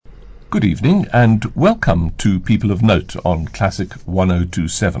Good evening and welcome to People of Note on Classic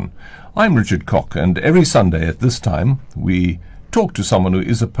 1027. I'm Richard Cock, and every Sunday at this time we talk to someone who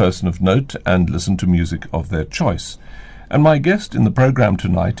is a person of note and listen to music of their choice. And my guest in the program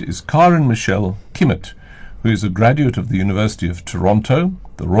tonight is Karen-Michele Kimmett, who is a graduate of the University of Toronto,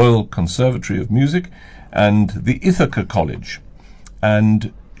 the Royal Conservatory of Music, and the Ithaca College.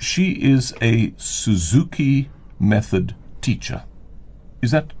 And she is a Suzuki method teacher. Is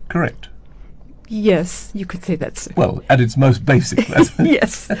that correct? Yes, you could say that's so. Well, at its most basic.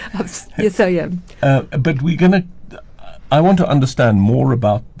 Yes, yes, I am. But I want to understand more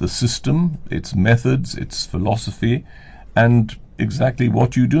about the system, its methods, its philosophy, and exactly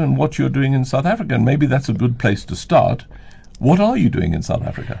what you do and what you're doing in South Africa. And maybe that's a good place to start. What are you doing in South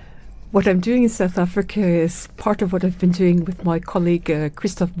Africa? What I'm doing in South Africa is part of what I've been doing with my colleague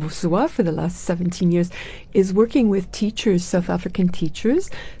Christophe Boussoua for the last 17 years, is working with teachers, South African teachers,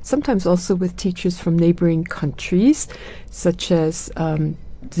 sometimes also with teachers from neighboring countries, such as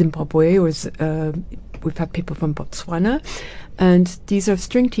Zimbabwe, or we've had people from Botswana. And these are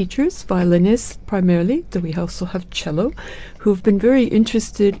string teachers, violinists primarily, though we also have cello, who've been very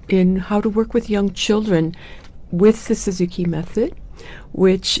interested in how to work with young children with the Suzuki method,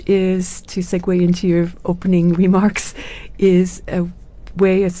 which is, to segue into your opening remarks, is a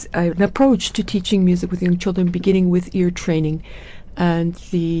way, an approach to teaching music with young children, beginning with ear training. And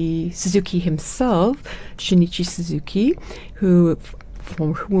the Suzuki himself, Shinichi Suzuki,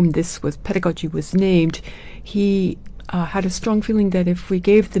 for whom pedagogy was named, he had a strong feeling that if we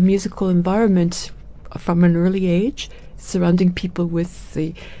gave the musical environment from an early age, surrounding people with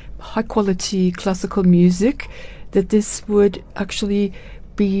the high-quality classical music, that this would actually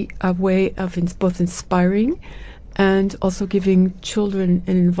be a way of both inspiring and also giving children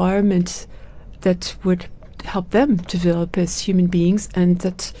an environment that would help them develop as human beings, and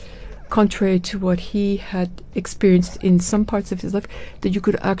that, contrary to what he had experienced in some parts of his life, that you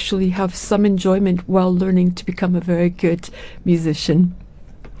could actually have some enjoyment while learning to become a very good musician.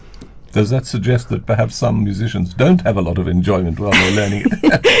 Does that suggest that perhaps some musicians don't have a lot of enjoyment while they're learning it?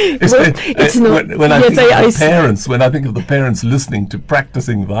 Well, it's not. When I think of the parents listening to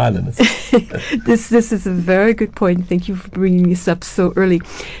practicing violinists. This is a very good point. Thank you for bringing this up so early.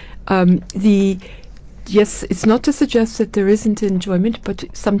 Yes, it's not to suggest that there isn't enjoyment, but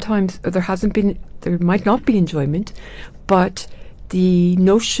sometimes there might not be enjoyment, but the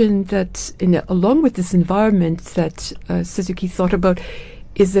notion that, along with this environment that Suzuki thought about,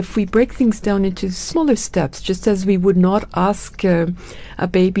 is if we break things down into smaller steps, just as we would not ask a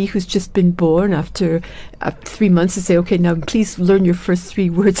baby who's just been born after 3 months to say, okay, now please learn your first 3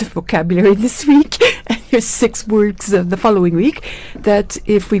 words of vocabulary this week and your 6 words the following week, that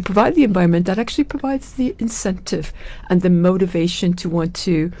if we provide the environment, that actually provides the incentive and the motivation to want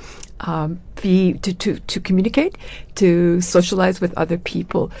to to communicate, to socialize with other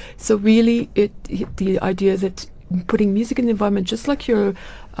people. So really, the idea that putting music in the environment, just like your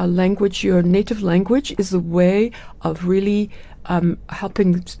language, your native language, is a way of really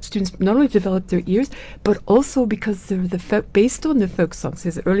helping students not only develop their ears, but also because they're based on the folk songs.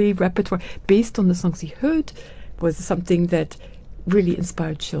 His early repertoire, based on the songs he heard, was something that really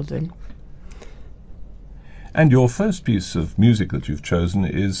inspired children. And your first piece of music that you've chosen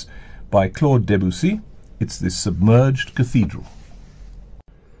is by Claude Debussy. It's the Submerged Cathedral.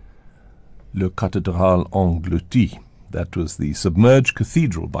 Le Cathédrale Engloutie. That was the Submerged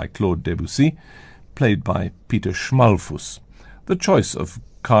Cathedral by Claude Debussy, played by Peter Schmalfuss. The choice of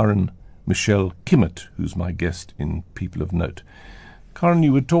Karen-Michele Kimmett, who's my guest in People of Note. Karen,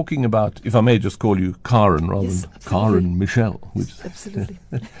 you were talking about, if I may just call you Karen rather than Karen-Michele. Absolutely.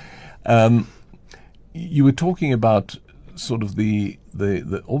 You were talking about sort of the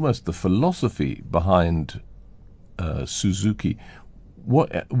almost the philosophy behind Suzuki.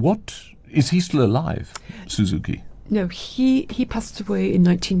 What is he still alive, Suzuki? No, he passed away in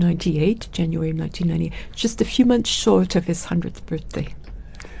 1998, January 1998, just a few months short of his 100th birthday.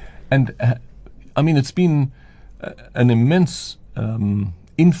 And I mean, it's been an immense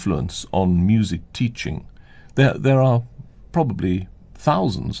influence on music teaching. There are probably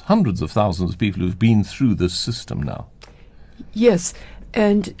hundreds of thousands of people who've been through this system now. Yes,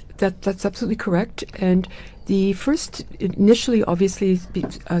 and that's absolutely correct. And the first, initially, obviously,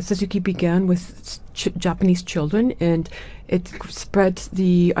 Suzuki began with Japanese children, and it spread,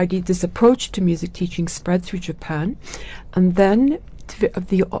 the idea, this approach to music teaching spread through Japan. And then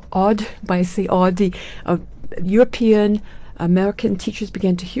European, American teachers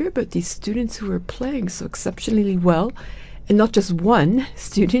began to hear about these students who were playing so exceptionally well. And not just one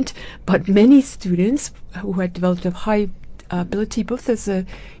student, but many students who had developed a high ability both as a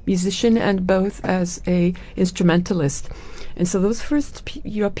musician and both as a instrumentalist. And so those first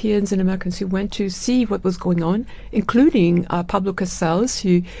Europeans and Americans who went to see what was going on, including Pablo Casals,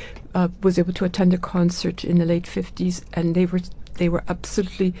 who was able to attend a concert in the late 50s, and they were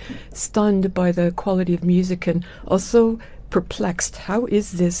absolutely stunned by the quality of music and also perplexed. How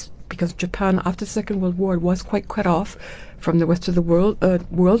is this? Because Japan, after the Second World War, was quite cut off from the rest of the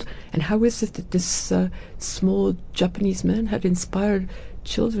world. And how is it that this small Japanese man had inspired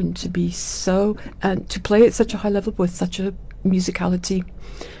children to be so, and to play at such a high level with such a musicality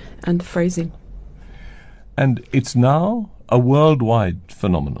and phrasing? And it's now a worldwide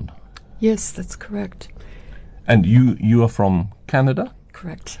phenomenon. Yes, that's correct. And you are from Canada?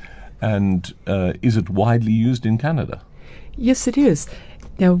 Correct. And is it widely used in Canada? Yes, it is.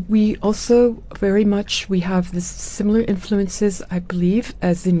 Now, we also we have this similar influences, I believe,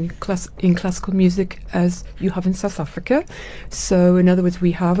 as in classical music as you have in South Africa. So, in other words,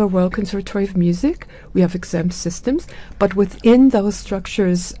 we have a Royal Conservatory of Music, we have exam systems, but within those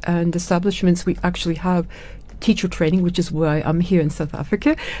structures and establishments, we actually have teacher training, which is why I'm here in South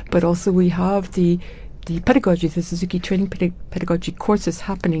Africa, but also we have the pedagogy, the Suzuki training pedagogy courses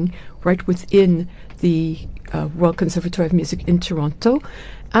happening right within the Royal Conservatory of Music in Toronto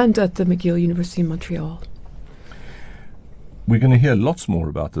and at the McGill University in Montreal. We're going to hear lots more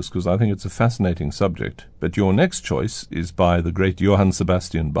about this because I think it's a fascinating subject. But your next choice is by the great Johann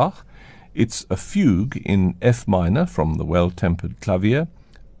Sebastian Bach. It's a fugue in F minor from the Well-Tempered Clavier.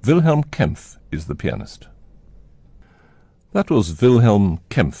 Wilhelm Kempff is the pianist. That was Wilhelm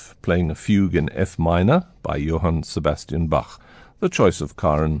Kempff playing a fugue in F minor by Johann Sebastian Bach, the choice of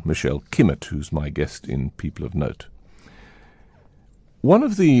Karen-Michele Kimmett, who's my guest in People of Note. One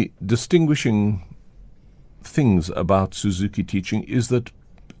of the distinguishing things about Suzuki teaching is that,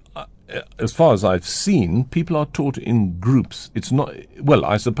 as far as I've seen, people are taught in groups. It's not, well,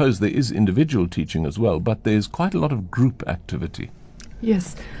 I suppose there is individual teaching as well, but there's quite a lot of group activity.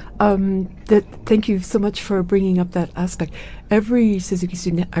 Yes. Thank you so much for bringing up that aspect. Every Suzuki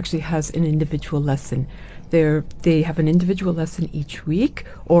student actually has an individual lesson. They have an individual lesson each week,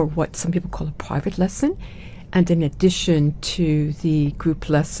 or what some people call a private lesson, and in addition to the group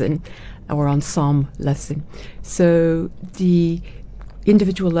lesson or ensemble lesson. So the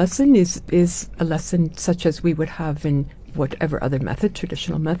individual lesson is a lesson such as we would have in whatever other method,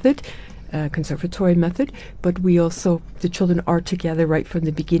 traditional method, conservatory method, but the children are together right from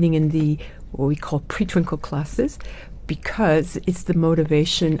the beginning in the what we call pre-twinkle classes, because it's the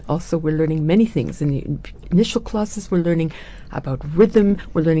motivation. Also, we're learning many things. In the initial classes, we're learning about rhythm,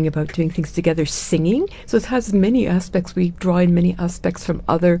 we're learning about doing things together, singing. So it has many aspects. We draw in many aspects from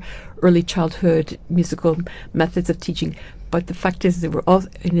other early childhood musical methods of teaching. But the fact is that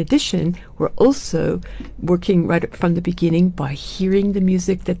in addition, we're also working right up from the beginning by hearing the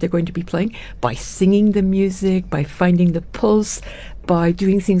music that they're going to be playing, by singing the music, by finding the pulse, by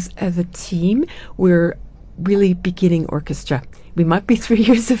doing things as a team. We're really beginning orchestra. We might be 3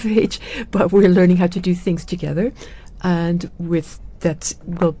 years of age, but we're learning how to do things together. And with that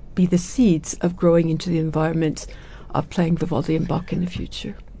will be the seeds of growing into the environment of playing Vivaldi and Bach in the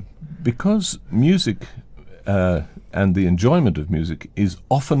future. Because music and the enjoyment of music is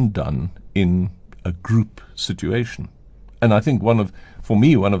often done in a group situation. And I think for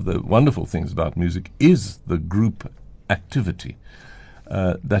me, one of the wonderful things about music is the group activity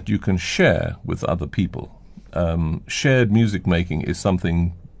that you can share with other people. Shared music making is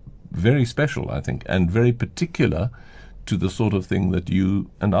something very special, I think, and very particular to the sort of thing that you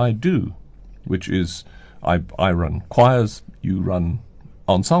and I do, which is I run choirs, you run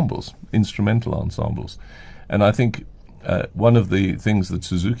ensembles, instrumental ensembles. And I think one of the things that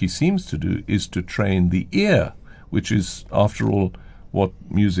Suzuki seems to do is to train the ear, which is, after all, what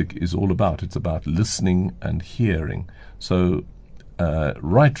music is all about. It's about listening and hearing. So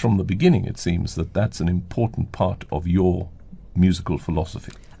right from the beginning, it seems that that's an important part of your musical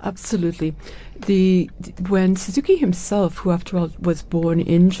philosophy. Absolutely. When Suzuki himself, who after all was born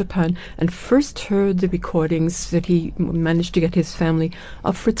in Japan, and first heard the recordings that he managed to get his family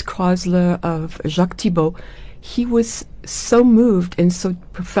of Fritz Kreisler, of Jacques Thibault, he was so moved and so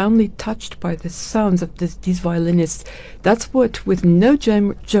profoundly touched by the sounds of these violinists. That's what, with no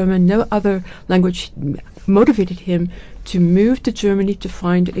German, no other language, motivated him to move to Germany to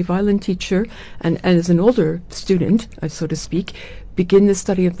find a violin teacher, and as an older student, so to speak, begin the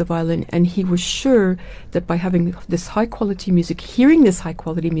study of the violin. And he was sure that by having this high-quality music, hearing this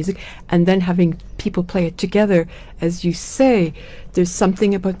high-quality music, and then having people play it together, as you say, there's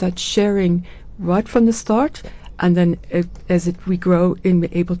something about that sharing right from the start, and then we grow and we're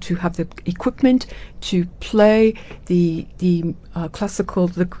able to have the equipment to play the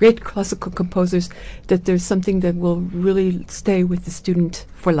great classical composers, that there's something that will really stay with the student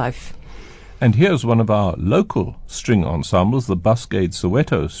for life. And here's one of our local string ensembles, the Busgate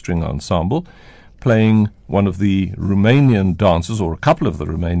Soweto String Ensemble, playing one of the Romanian dances, or a couple of the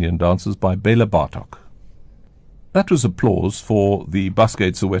Romanian dances, by Bela Bartok. That was applause for the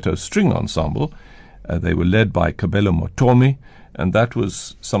Busgate Soweto String Ensemble. They were led by Cabello Motomi, and that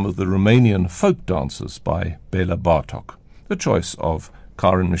was some of the Romanian folk dances by Bela Bartok, the choice of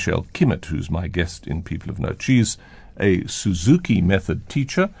Karen-Michele Kimmett, who's my guest in People of Note. She's a Suzuki method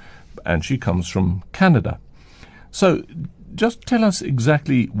teacher, and she comes from Canada. So just tell us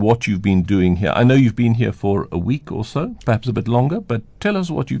exactly what you've been doing here. I know you've been here for a week or so, perhaps a bit longer, but tell us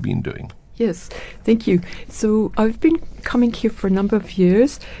what you've been doing. Yes, thank you. So I've been coming here for a number of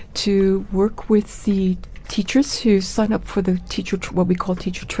years to work with the teachers who sign up for the what we call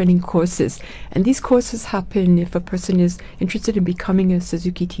teacher training courses. And these courses happen if a person is interested in becoming a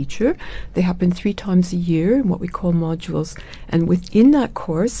Suzuki teacher. They happen 3 times a year in what we call modules. And within that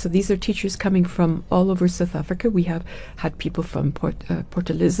course, so these are teachers coming from all over South Africa. We have had people from Port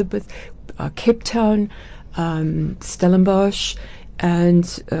Elizabeth, Cape Town, Stellenbosch, and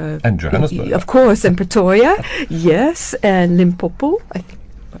Johannesburg, of course, and Pretoria, yes, and Limpopo, I think.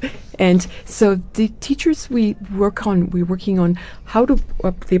 And so the teachers we're working on how to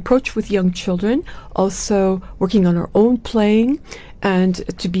the approach with young children, also working on our own playing, and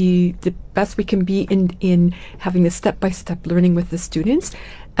to be the best we can be in having a step-by-step learning with the students.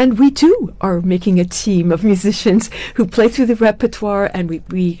 And we too are making a team of musicians who play through the repertoire, and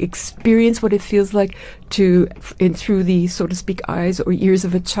we experience what it feels like through the, so to speak, eyes or ears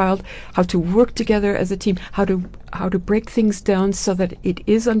of a child, how to work together as a team, how to break things down so that it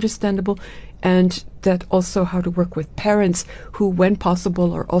is understandable, and that also how to work with parents who, when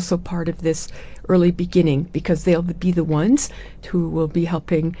possible, are also part of this early beginning, because they'll be the ones who will be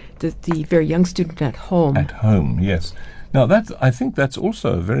helping the very young student at home. At home, yes. Now, I think that's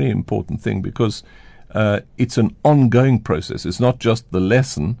also a very important thing, because it's an ongoing process. It's not just the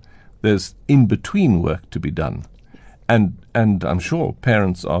lesson. There's in-between work to be done. And I'm sure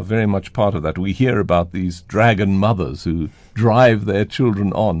parents are very much part of that. We hear about these dragon mothers who drive their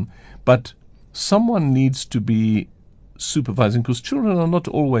children on. But someone needs to be supervising, because children are not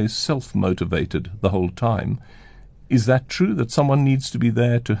always self-motivated the whole time. Is that true, that someone needs to be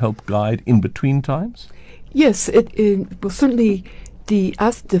there to help guide in between times? Yes, it will certainly the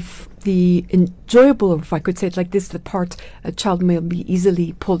enjoyable, or if I could say it like this, the part a child may be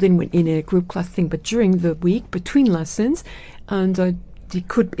easily pulled in a group class thing, but during the week between lessons, and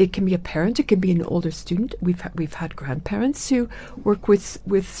it can be a parent, it can be an older student. We've had grandparents who work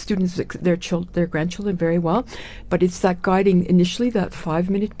with students, their grandchildren very well, but it's that guiding initially, that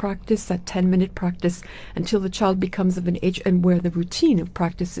 5-minute practice, that 10-minute practice, until the child becomes of an age and where the routine of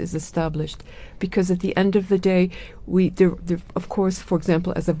practice is established. Because at the end of the day, of course, for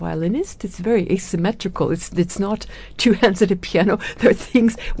example, as a violinist, it's very asymmetrical. It's not 2 hands at a piano. There are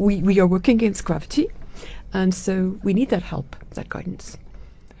things we are working against gravity. And so we need that help, that guidance.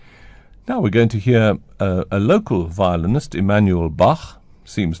 Now we're going to hear a local violinist, Emanuel Bach.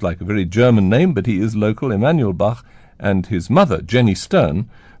 Seems like a very German name, but he is local, Emanuel Bach, and his mother, Jenny Stern,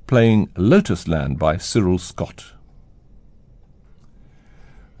 playing Lotus Land by Cyril Scott.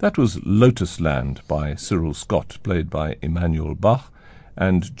 That was Lotus Land by Cyril Scott, played by Emanuel Bach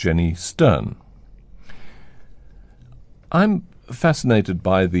and Jenny Stern. I'm fascinated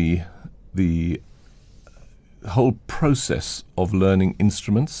by the whole process of learning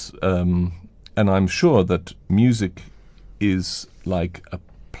instruments, and I'm sure that music is like a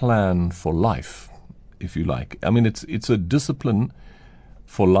plan for life, if you like. I mean, it's a discipline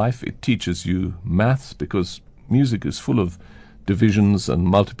for life. It teaches you maths, because music is full of divisions and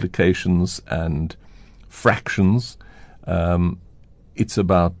multiplications and fractions. It's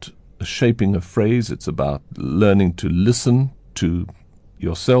about shaping a phrase. It's about learning to listen to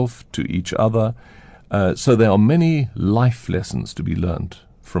yourself, to each other. So there are many life lessons to be learned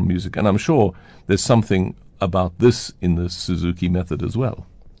from music, and I'm sure there's something about this in the Suzuki method as well.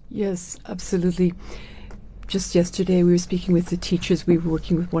 Yes, absolutely. Just yesterday we were speaking with the teachers. We were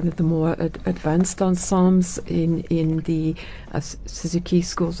working with one of the more advanced ensembles in the Suzuki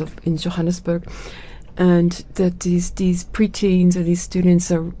schools in Johannesburg, and that these preteens or these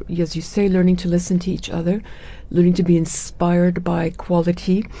students are, as you say, learning to listen to each other, learning to be inspired by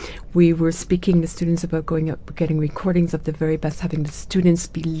quality. We were speaking to students about going up, getting recordings of the very best, having the students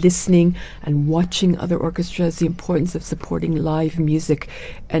be listening and watching other orchestras, the importance of supporting live music.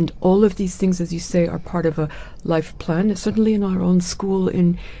 And all of these things, as you say, are part of a life plan. Certainly in our own school,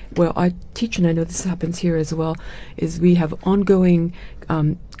 in where I teach, and I know this happens here as well, is we have ongoing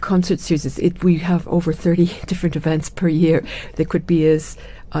concert series. We have over 30 different events per year. They could be as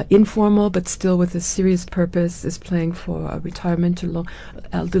informal, but still with a serious purpose, is playing for a retirement or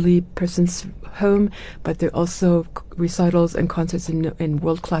elderly person's home, but there are also recitals and concerts in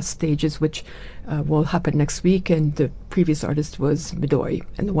world-class stages, which will happen next week, and the previous artist was Midori,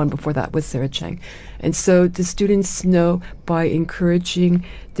 and the one before that was Sarah Chang. And so the students know by encouraging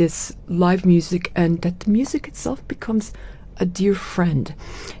this live music, and that the music itself becomes a dear friend.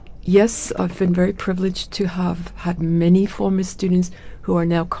 Yes, I've been very privileged to have had many former students who are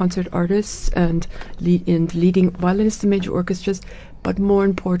now concert artists and leading violinists in major orchestras, but more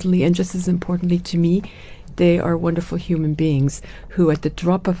importantly, and just as importantly to me, they are wonderful human beings who at the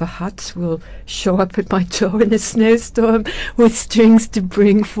drop of a hat will show up at my door in a snowstorm with strings to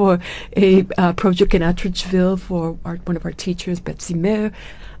bring for a project in Attridgeville for one of our teachers, Betsy Mayer,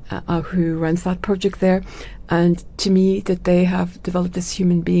 who runs that project there. And to me, that they have developed as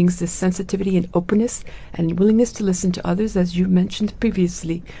human beings this sensitivity and openness and willingness to listen to others, as you mentioned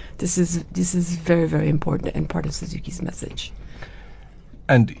previously. This is very, very important and part of Suzuki's message.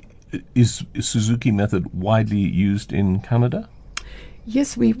 And is Suzuki method widely used in Canada?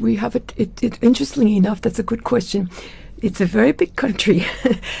 Yes, we have it. Interestingly enough, that's a good question. It's a very big country,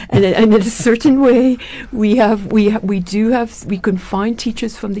 and in a certain way, we can find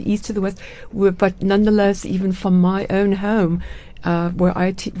teachers from the east to the west, but nonetheless, even from my own home, where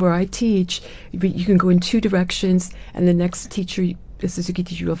I teach, you can go in two directions, and the next teacher, the Suzuki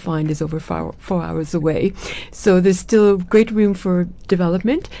teacher, you'll find is over 4 hours away. So there's still great room for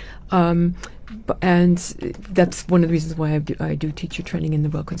development. And that's one of the reasons why I do teacher training in the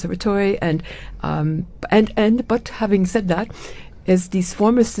Royal Conservatory. But having said that, as these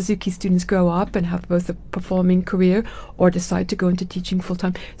former Suzuki students grow up and have both a performing career or decide to go into teaching full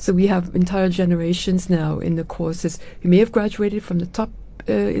time, so we have entire generations now in the courses who may have graduated from the top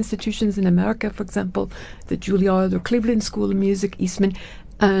institutions in America, for example, the Juilliard or Cleveland School of Music, Eastman,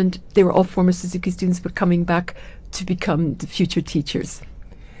 and they were all former Suzuki students, but coming back to become the future teachers.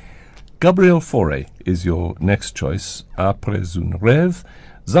 Gabriel Fauré is your next choice, Après un rêve,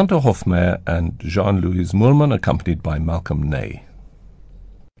 Xanto Hofmeyr and Jean-Louis Moulman, accompanied by Malcolm Ney.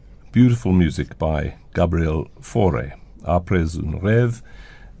 Beautiful music by Gabriel Fauré, Après un rêve,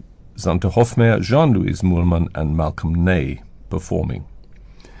 Xanto Hofmeyr, Jean-Louis Moulman and Malcolm Ney performing.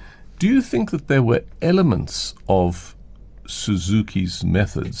 Do you think that there were elements of Suzuki's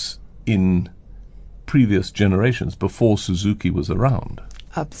methods in previous generations before Suzuki was around?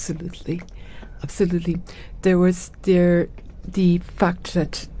 Absolutely. The fact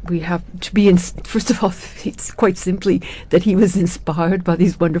that we have to be first of all, it's quite simply that he was inspired by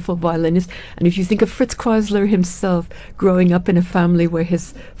these wonderful violinists. And if you think of Fritz Kreisler himself, growing up in a family where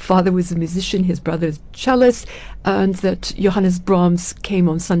his father was a musician, his brother is cellist, and that Johannes Brahms came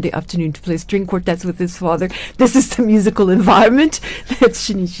on Sunday afternoon to play string quartets with his father. This is the musical environment that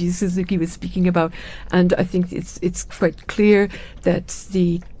Shinichi Suzuki was speaking about. And I think it's quite clear that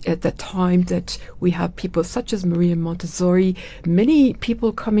at that time that we have people such as Maria Montessori, many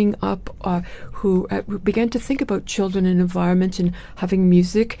people coming up who began to think about children and environment and having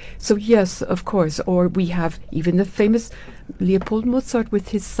music. So yes, of course. Or we have even the famous Leopold Mozart with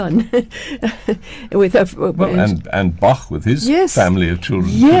his son, and Bach with his family of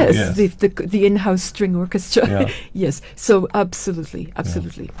children. Yes, the in-house string orchestra. Yeah. Yes, so absolutely.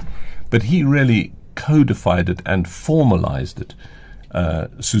 Yeah. But he really codified it and formalized it.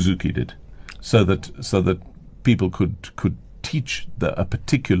 Suzuki did, so that people could teach a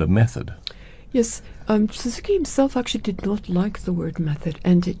particular method. Yes, Suzuki himself actually did not like the word method,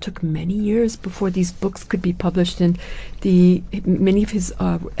 and it took many years before these books could be published, and many of his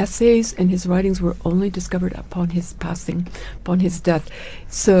essays and his writings were only discovered upon his passing, upon his death.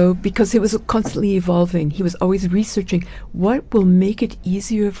 So, because it was constantly evolving, he was always researching what will make it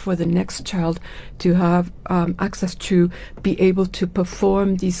easier for the next child to have access to be able to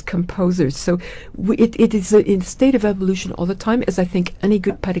perform these composers. So it is in a state of evolution all the time, as I think any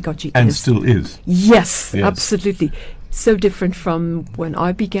good pedagogy is. And still is. Yes, absolutely. So different from when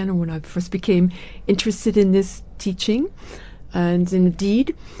I began and when I first became interested in this teaching. And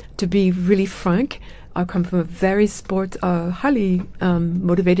indeed, to be really frank, I come from a very highly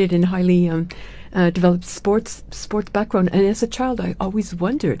motivated and highly developed sports background. And as a child, I always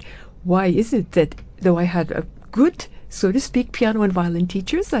wondered, why is it that though I had a good, so to speak, piano and violin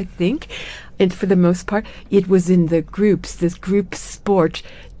teachers, I think, and for the most part, it was in the groups, this group sport,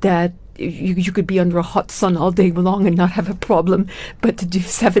 that you could be under a hot sun all day long and not have a problem, but to do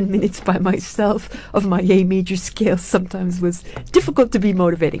 7 minutes by myself of my A major scale sometimes was difficult to be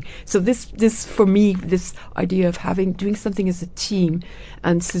motivating. So this for me, this idea of doing something as a team,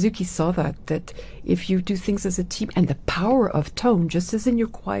 and Suzuki saw that if you do things as a team, and the power of tone, just as in your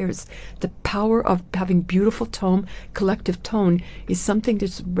choirs, the power of having beautiful tone, collective tone, is something that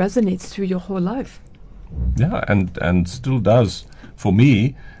resonates through your whole life. Yeah, and still does for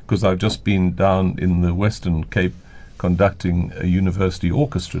me, because I've just been down in the Western Cape conducting a university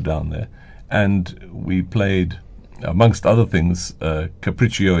orchestra down there, and we played, amongst other things,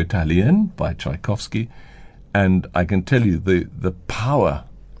 Capriccio Italien by Tchaikovsky, and I can tell you the power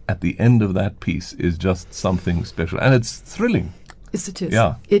at the end of that piece is just something special, and it's thrilling. Yes, it is.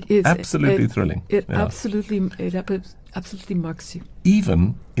 Yeah, it is absolutely thrilling. It yeah. absolutely marks you.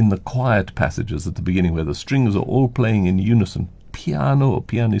 Even in the quiet passages at the beginning, where the strings are all playing in unison, piano or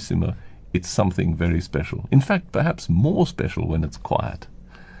pianissimo, it's something very special. In fact, perhaps more special when it's quiet.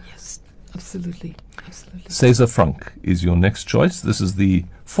 Yes, absolutely. César Franck is your next choice. This is the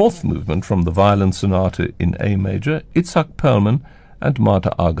fourth movement from the Violin Sonata in A major, Itzhak Perlman and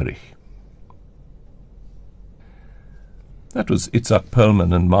Martha Argerich. That was Itzhak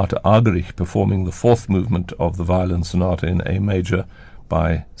Perlman and Martha Argerich performing the fourth movement of the Violin Sonata in A major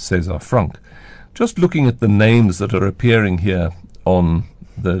by César Franck. Just looking at the names that are appearing here on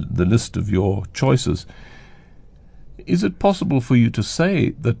the list of your choices, is it possible for you to say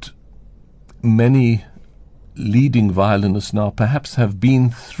that many leading violinists now perhaps have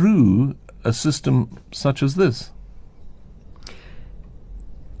been through a system such as this?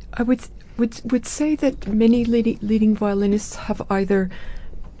 I would say that many leading violinists have either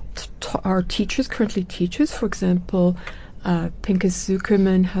are teachers, currently teachers. For example, Pinkas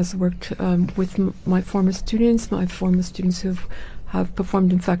Zuckerman has worked with my former students who have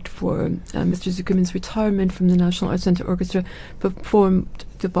performed, in fact, for Mr. Zuckerman's retirement from the National Arts Center Orchestra, performed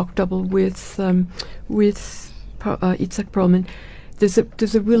the Bach double with Itzhak Perlman. There's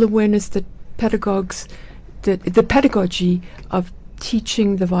a real awareness that the pedagogy of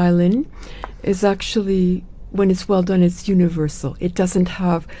teaching the violin is actually, when it's well done, it's universal. It doesn't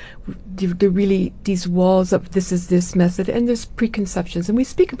have these walls of this is this method, and there's preconceptions. And we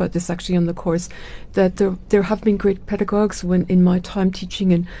speak about this actually on the course, that there have been great pedagogues when in my time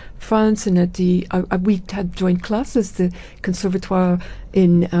teaching in France, and at we had joint classes, the Conservatoire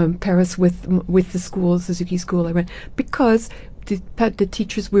in Paris with the school, Suzuki School I went, because the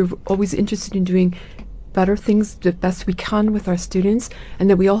teachers were always interested in doing better things, the best we can with our students, and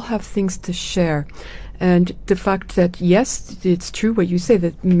that we all have things to share. And the fact that, yes, it's true what you say,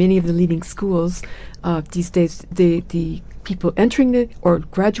 that many of the leading schools these days, the people entering or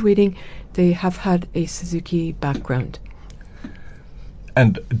graduating, they have had a Suzuki background.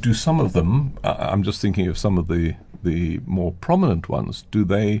 And do some of them, I'm just thinking of some of the more prominent ones, do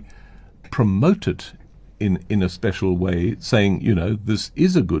they promote it in a special way, saying, this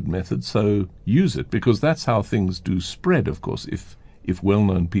is a good method, so use it? Because that's how things do spread, of course, if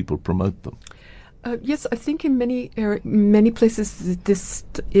well-known people promote them. Yes, I think in many places this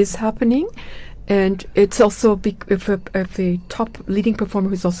is happening, and it's also if a top leading performer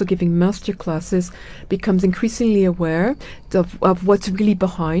who's also giving master classes becomes increasingly aware of what's really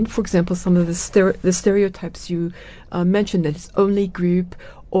behind. For example, some of the stereotypes you mentioned, that it's only group,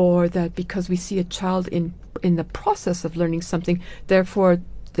 or that because we see a child in the process of learning something, therefore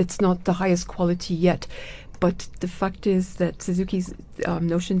it's not the highest quality yet. But the fact is that Suzuki's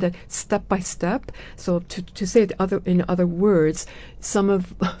notion that step by step, so to say it in other words, some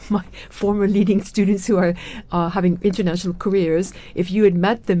of my former leading students who are having international careers, if you had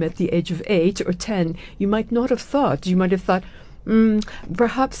met them at the age of 8 or 10, you might not have thought. You might have thought,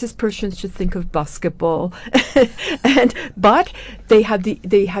 perhaps this person should think of basketball, but they had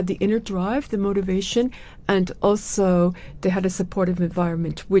the inner drive, the motivation, and also they had a supportive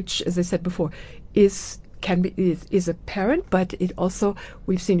environment, which, as I said before, is apparent, but it also,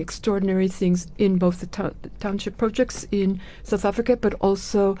 we've seen extraordinary things in both the township projects in South Africa, but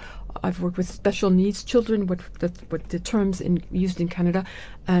also I've worked with special needs children, what the terms used in Canada,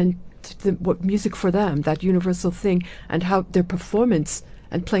 and what music for them, that universal thing, and how their performance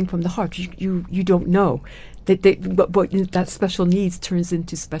and playing from the heart, you don't know that that special needs turns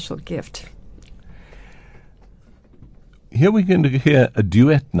into special gift. Here we're going to hear a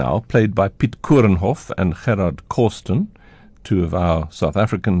duet now played by Piet Korenhoff and Gerard Korsten. two of our South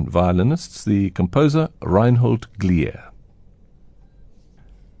African violinists, the composer Reinhold Glier.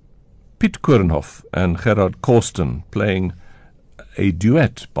 Piet Korenhoff and Gerard Korsten playing a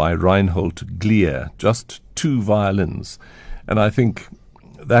duet by Reinhold Glier, just two violins. And I think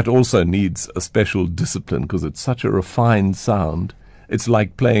that also needs a special discipline because it's such a refined sound. It's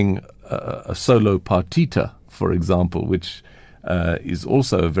like playing a solo partita, for example, which is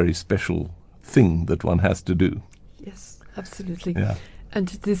also a very special thing that one has to do. Yes, absolutely. Yeah. And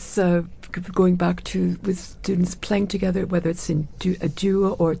this, going back to with students playing together, whether it's in a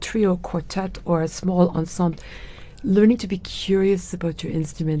duo or a trio, quartet, or a small ensemble, learning to be curious about your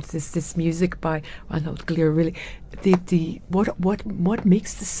instruments. This music by Reinhold Glier, really, what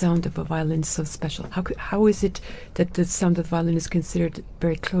makes the sound of a violin so special? How is it that the sound of the violin is considered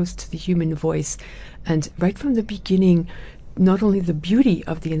very close to the human voice? And right from the beginning, not only the beauty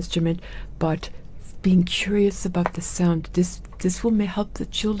of the instrument, but being curious about the sound. This will help the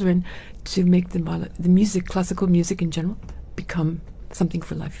children to make the music, classical music in general, become something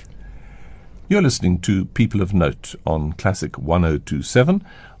for life. You're listening to People of Note on Classic 1027.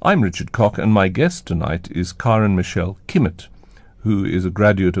 I'm Richard Koch, and my guest tonight is Karen-Michele Kimmett, who is a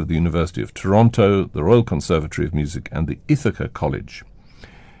graduate of the University of Toronto, the Royal Conservatory of Music, and the Ithaca College.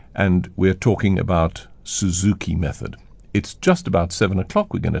 And we're talking about Suzuki method. It's just about 7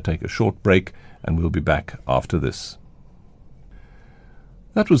 o'clock. We're going to take a short break, and we'll be back after this.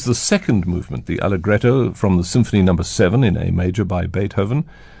 That was the second movement, the Allegretto from the Symphony No. 7 in A major by Beethoven,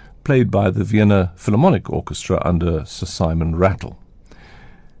 played by the Vienna Philharmonic Orchestra under Sir Simon Rattle.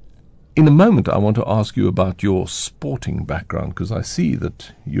 In a moment, I want to ask you about your sporting background, because I see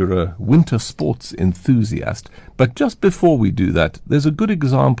that you're a winter sports enthusiast. But just before we do that, there's a good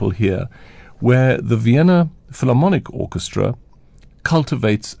example here where the Vienna Philharmonic Orchestra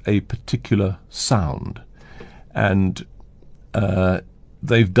cultivates a particular sound. And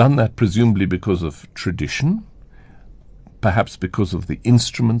they've done that presumably because of tradition, perhaps because of the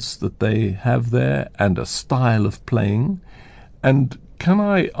instruments that they have there and a style of playing. And can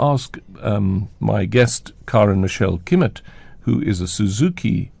I ask my guest, Karen-Michele Kimmett, who is a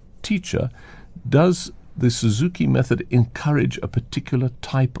Suzuki teacher, does the Suzuki method encourage a particular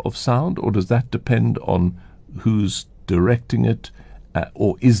type of sound, or does that depend on who's directing it,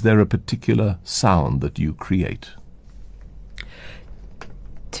 or is there a particular sound that you create?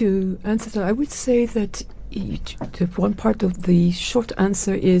 To answer that, I would say that one part of the short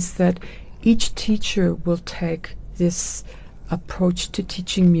answer is that each teacher will take this approach to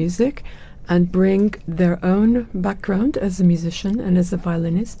teaching music and bring their own background as a musician and as a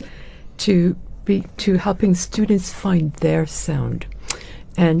violinist to helping students find their sound.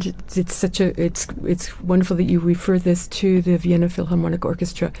 And it's wonderful that you refer this to the Vienna Philharmonic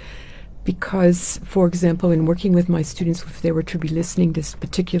Orchestra, because, for example, in working with my students, if they were to be listening to this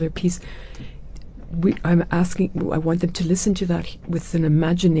particular piece, I want them to listen to that with an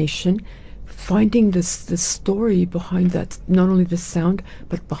imagination, finding the story behind that, not only the sound,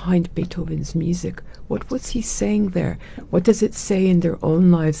 but behind Beethoven's music. What was he saying there? What does it say in their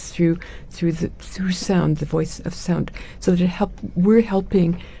own lives through sound, the voice of sound? So that we're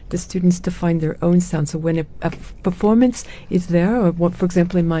helping the students to find their own sound. So when a performance is there, or for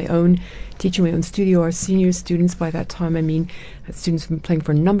example, in my own teaching, my own studio, our senior students, by that time I mean students who've been playing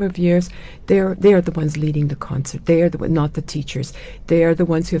for a number of years, they are the ones leading the concert. They are not the teachers. They are the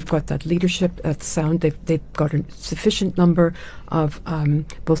ones who have got that leadership, that sound. They've got a sufficient number of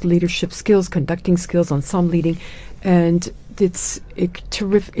both leadership skills, conducting skills, ensemble leading, and it's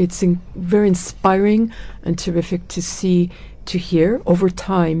terrific. It's very inspiring and terrific to hear over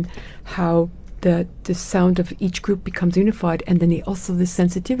time how the sound of each group becomes unified, and then also the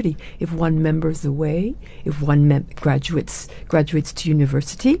sensitivity. If one member is away, if one graduates to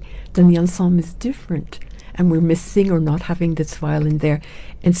university, then the ensemble is different, and we're missing or not having this violin there.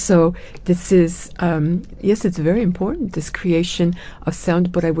 And so this is, yes, it's very important, this creation of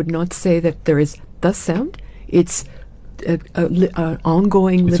sound, but I would not say that there is the sound. It's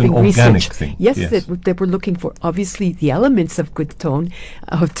ongoing it's living an organic research. Thing. Yes. That we're looking for, obviously, the elements of good tone,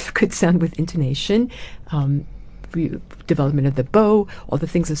 of good sound with intonation, development of the bow, all the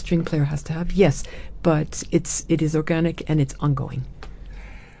things a string player has to have. Yes, but it is organic and it's ongoing.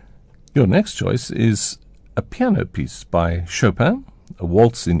 Your next choice is a piano piece by Chopin, a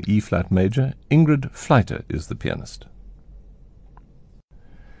waltz in E-flat major. Ingrid Fleiter is the pianist.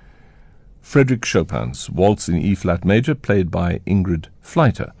 Frédéric Chopin's Waltz in E-flat major, played by Ingrid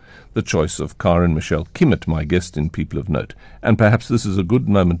Fleiter, the choice of Karen-Michele Kimmett, my guest in People of Note. And perhaps this is a good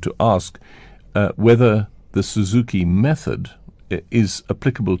moment to ask whether the Suzuki method is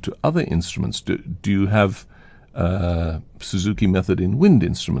applicable to other instruments. Do you have Suzuki method in wind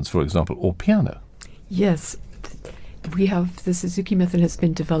instruments, for example, or piano. Yes, we have the Suzuki method has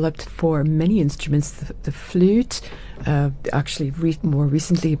been developed for many instruments, the flute, actually more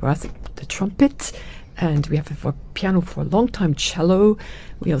recently the trumpet, and we have it for piano for a long time, cello.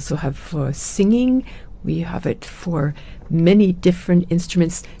 We also have for singing. We have it for many different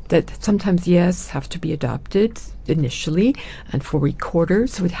instruments that sometimes, yes, have to be adapted initially, and for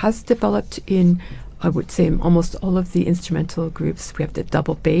recorders. So it has developed in, I would say, in almost all of the instrumental groups. We have the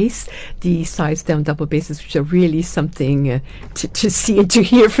double bass, the sides down double basses, which are really something to see and to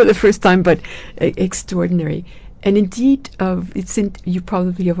hear for the first time, but extraordinary. And indeed, you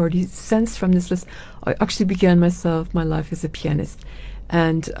probably have already sensed from this list, I actually began my life as a pianist.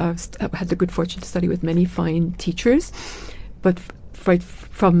 And I've had the good fortune to study with many fine teachers. But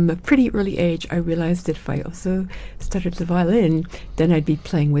from a pretty early age, I realized that if I also studied the violin, then I'd be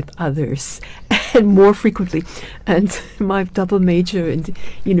playing with others and more frequently. And my double major in the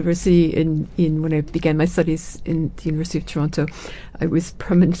university, when I began my studies in the University of Toronto, I was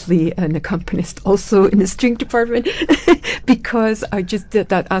permanently an accompanist also in the string department because I just did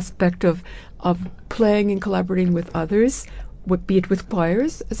that aspect of playing and collaborating with others, be it with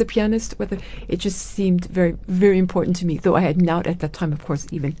choirs as a pianist, whether it just seemed very, very important to me, though I had not at that time, of course,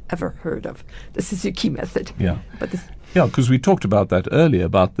 even ever heard of the Suzuki method. Yeah, because we talked about that earlier,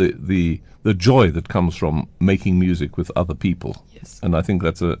 about the joy that comes from making music with other people. Yes. And I think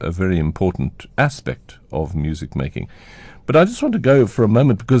that's a very important aspect of music making. But I just want to go for a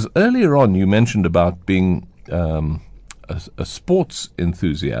moment, because earlier on you mentioned about being a sports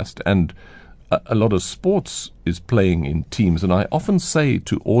enthusiast, and a lot of sports is playing in teams. And I often say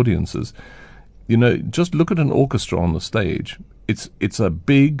to audiences, just look at an orchestra on the stage. It's a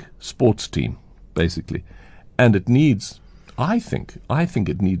big sports team, basically. And it needs, I think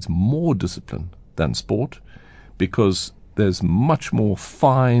it needs more discipline than sport, because there's much more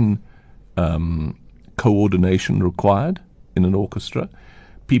fine coordination required in an orchestra.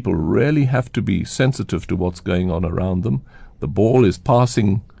 People really have to be sensitive to what's going on around them. The ball is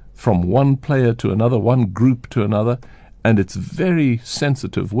passing from one player to another, one group to another, and it's very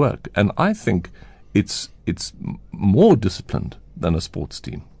sensitive work. And I think it's more disciplined than a sports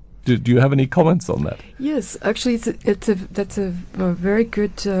team. Do you have any comments on that? Yes, actually, that's a very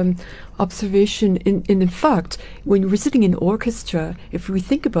good observation. In fact, when we're sitting in orchestra, if we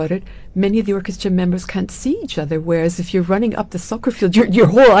think about it, many of the orchestra members can't see each other. Whereas if you're running up the soccer field, your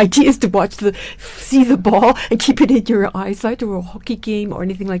whole idea is to see the ball and keep it in your eyesight, or a hockey game or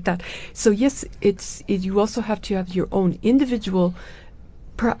anything like that. So yes, you also have to have your own individual,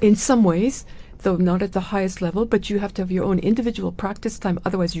 in some ways, though not at the highest level, but you have to have your own individual practice time.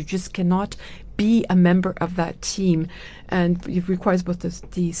 Otherwise, you just cannot be a member of that team. And it requires both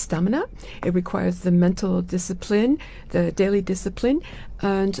the stamina, it requires the mental discipline, the daily discipline,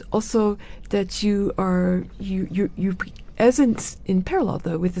 and also that you as in parallel,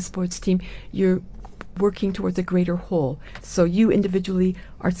 though, with the sports team, you're working towards a greater whole. So you individually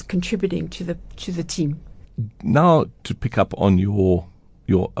are contributing to the team. Now, to pick up on your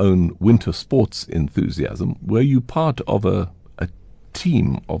own winter sports enthusiasm, were you part of a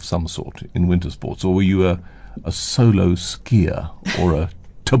team of some sort in winter sports, or were you a solo skier or a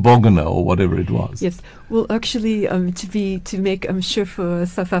tobogganer or whatever it was? Yes, well, actually, to make, I'm sure for a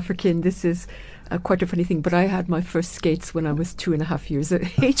South African, this is quite a funny thing, but I had my first skates when I was 2.5 years of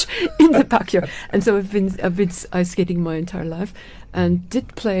age in the backyard, and so I've been ice skating my entire life, and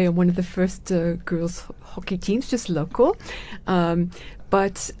did play on one of the first girls' hockey teams, just local.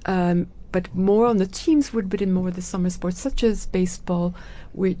 But more on the teams would have been more the summer sports, such as baseball,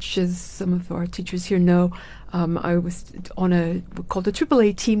 which, as some of our teachers here know, I was on called a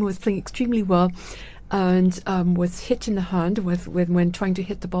AAA team, was playing extremely well, and was hit in the hand when trying to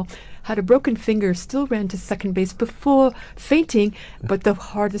hit the ball. Had a broken finger, still ran to second base before fainting. But the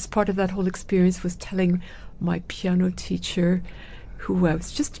hardest part of that whole experience was telling my piano teacher, who I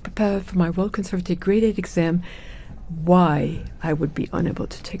was just prepared for my Royal Conservative Grade 8 exam, why I would be unable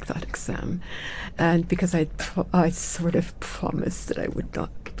to take that exam, and because I sort of promised that I would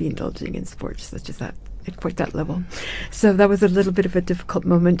not be indulging in sports such as that at quite that level. So that was a little bit of a difficult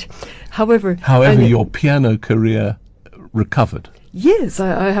moment. However, your piano career recovered. Yes,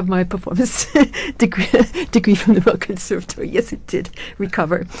 I have my performance degree from the Royal Conservatory. Yes, it did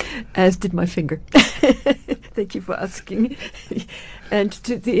recover, as did my finger. Thank you for asking. And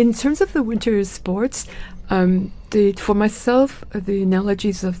in terms of the winter sports, for myself, the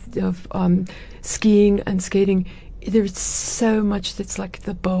analogies of skiing and skating, there's so much that's like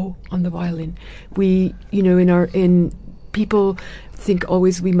the bow on the violin. We, in people think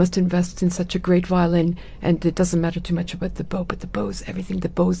always we must invest in such a great violin, and it doesn't matter too much about the bow, but the bow's everything. The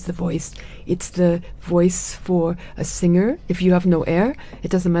bow's the voice. It's the voice for a singer. If you have no air, it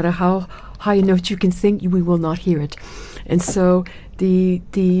doesn't matter how high a note you can sing, we will not hear it. And so the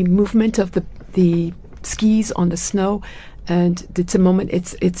movement of the skis on the snow, and it's a moment.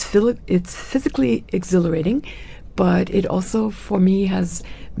 It's physically exhilarating, but it also, for me, has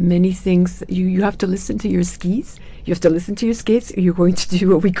many things. You have to listen to your skis. You have to listen to your skates. You're going to do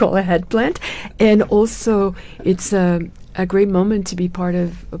what we call a head plant, and also it's a great moment to be part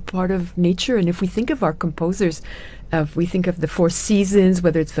of nature. And if we think of our composers, we think of the Four Seasons,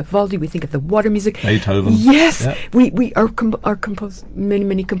 whether it's Vivaldi, we think of the water music. Beethoven. Yes, Yeah.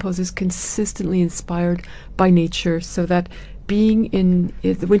 Many composers consistently inspired by nature, so that being in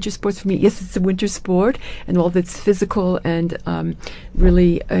the winter sports for me, yes, it's a winter sport, and all that's physical and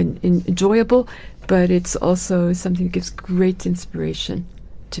really enjoyable, but it's also something that gives great inspiration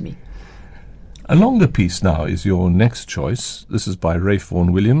to me. A longer piece now is your next choice. This is by Ralph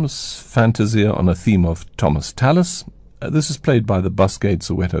Vaughan Williams, Fantasia on a theme of Thomas Tallis. This is played by the Busgate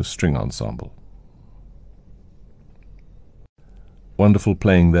Soweto String Ensemble. Wonderful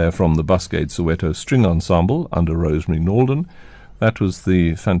playing there from the Busgate Soweto String Ensemble under Rosemary Nalden. That was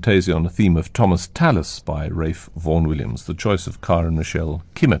the Fantasia on a theme of Thomas Tallis by Ralph Vaughan Williams, the choice of Karen-Michele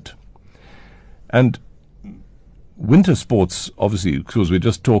Kimmett. And winter sports, obviously, because we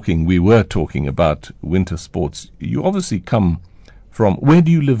were talking about winter sports. You obviously come from, where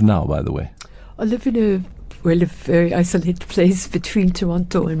do you live now, by the way? I live in a very isolated place between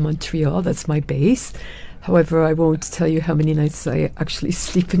Toronto and Montreal. That's my base. However, I won't tell you how many nights I actually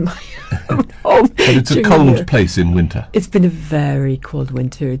sleep in my home. But it's a cold place in winter. It's been a very cold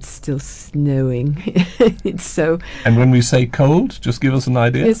winter. It's still snowing. And when we say cold, just give us an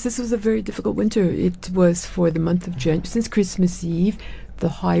idea. Yes, this was a very difficult winter. It was for the month of January. Since Christmas Eve, the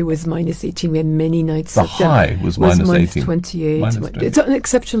high was minus 18. We had many nights. The high was minus 18. 28. Minus 28. It's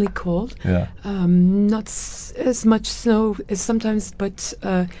exceptionally cold. Yeah. Not as much snow as sometimes, but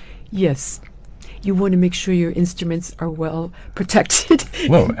yes. You want to make sure your instruments are well protected.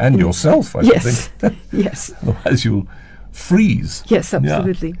 Well, and yourself, I think. Yes. Otherwise you'll freeze. Yes,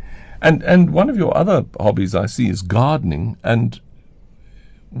 absolutely. Yeah. And one of your other hobbies I see is gardening. And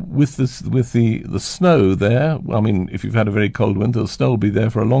with the snow there, I mean, if you've had a very cold winter, the snow will be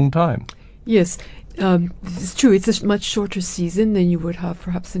there for a long time. Yes. It's true. It's a much shorter season than you would have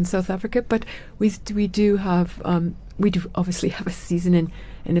perhaps in South Africa, but we do obviously have a season, and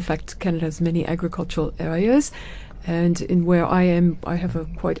in fact, Canada has many agricultural areas. And in where I am, I have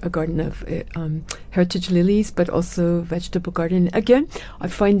quite a garden of heritage lilies, but also vegetable garden. Again, I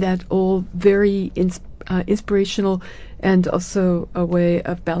find that all very inspirational, and also a way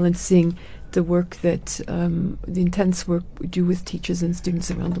of balancing the work that the intense work we do with teachers and students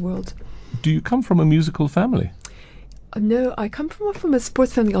around the world. Do you come from a musical family? No, I come from a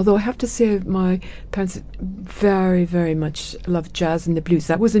sports family, although I have to say my parents very, very much loved jazz and the blues.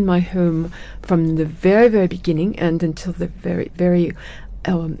 That was in my home from the very, very beginning, and until the very, very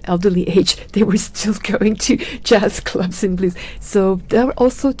elderly age, they were still going to jazz clubs and blues. So that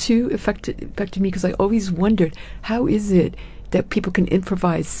also, too, affected me, because I always wondered, how is it that people can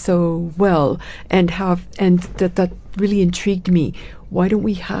improvise so well, and that really intrigued me. Why don't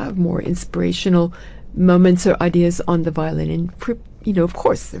we have more inspirational moments or ideas on the violin? And of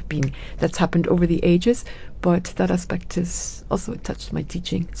course, that's happened over the ages, but that aspect has also touched my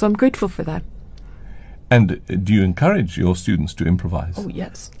teaching. So I'm grateful for that. And do you encourage your students to improvise? Oh,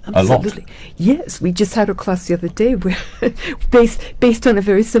 yes, absolutely. A lot? Yes, we just had a class the other day where based on a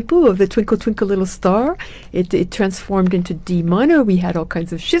very simple of the Twinkle Twinkle Little Star. It transformed into D minor. We had all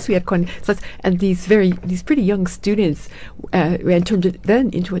kinds of shifts. We had and these pretty young students and turned it then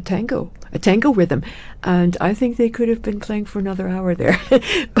into a tango rhythm. And I think they could have been playing for another hour there.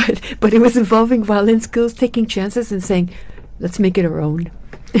 but it was involving violin skills, taking chances, and saying, let's make it our own.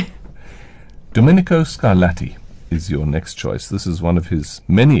 Domenico Scarlatti is your next choice. This is one of his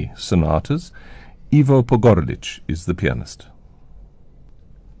many sonatas. Ivo Pogorelic is the pianist.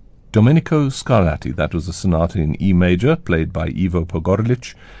 Domenico Scarlatti, that was a sonata in E major, played by Ivo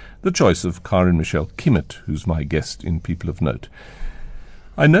Pogorelic, the choice of Karen-Michele Kimmett, who's my guest in People of Note.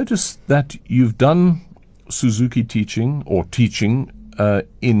 I noticed that you've done Suzuki teaching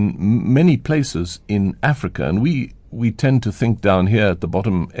in many places in Africa, and we tend to think down here at the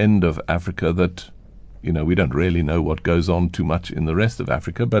bottom end of Africa that, we don't really know what goes on too much in the rest of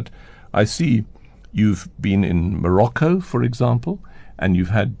Africa. But I see you've been in Morocco, for example, and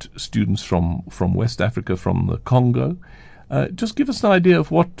you've had students from West Africa, from the Congo. Just give us an idea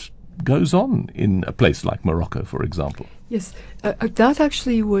of what goes on in a place like Morocco, for example. Yes, that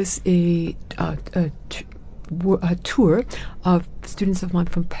actually was a tour of students of mine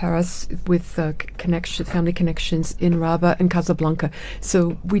from Paris with family connections in Rabat and Casablanca.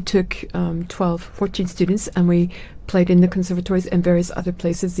 So we took 14 students, and we played in the conservatories and various other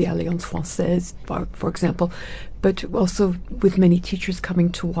places, the Alliance Française, for example, but also with many teachers coming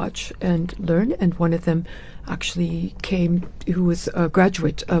to watch and learn. And one of them actually came, who was a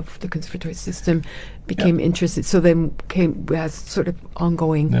graduate of the conservatory system, became interested. So then came as sort of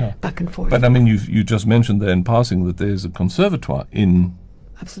ongoing back and forth. But I mean, you just mentioned there in passing that there's a conservatoire in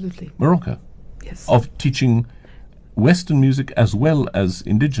Absolutely. Morocco. Yes. Of teaching Western music as well as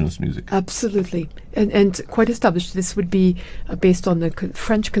indigenous music. Absolutely. And quite established. This would be based on the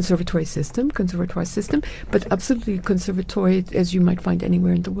French conservatory system, but absolutely conservatory as you might find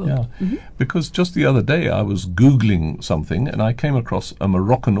anywhere in the world. Yeah, because just the other day I was Googling something and I came across a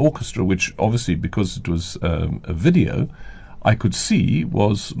Moroccan orchestra, which obviously, because it was a video, I could see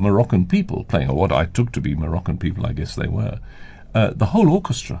was Moroccan people playing, or what I took to be Moroccan people, I guess they were. The whole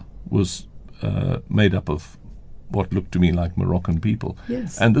orchestra was made up of what looked to me like Moroccan people.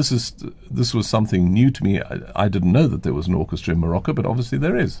 Yes. And this was something new to me. I didn't know that there was an orchestra in Morocco, but obviously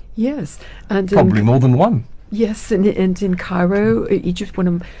there is. Yes. And probably more than one. Yes, and in Cairo, Egypt, one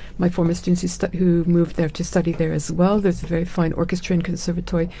of my former students who moved there to study there as well. There's a very fine orchestra and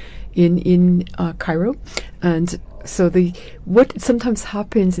conservatory in Cairo. And so what sometimes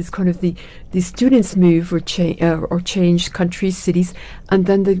happens is kind of the students move or change countries, cities, and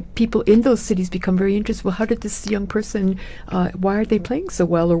then the people in those cities become very interested. Well, how did this young person? Why are they playing so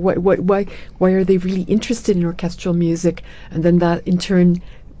well, or why are they really interested in orchestral music? And then that in turn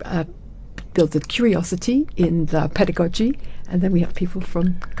builds a curiosity in the pedagogy, and then we have people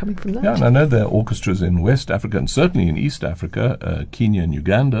coming from that. Yeah, and I know there are orchestras in West Africa and certainly in East Africa, Kenya and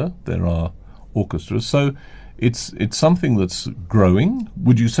Uganda. There are orchestras, so. It's something that's growing.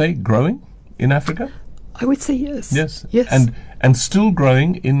 Would you say growing in Africa? I would say yes. Yes. And still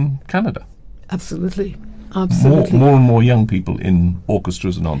growing in Canada. Absolutely. More and more young people in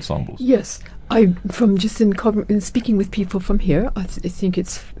orchestras and ensembles. Yes. From just in speaking with people from here, I think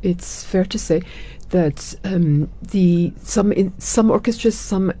it's fair to say that some orchestras,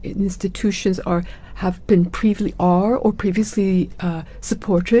 some institutions have been previously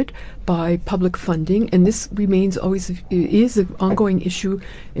supported by public funding, and this remains is an ongoing issue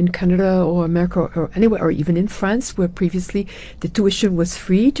in Canada or America or anywhere, or even in France, where previously the tuition was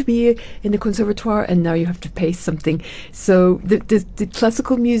free to be in the conservatoire, and now you have to pay something. So the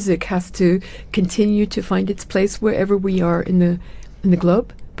classical music has to continue to find its place wherever we are in the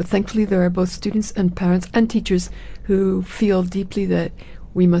globe. But thankfully, there are both students and parents and teachers who feel deeply that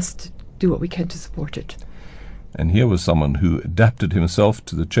we must do what we can to support it. And here was someone who adapted himself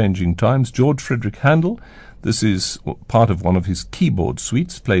to the changing times, George Frederick Handel. This is part of one of his keyboard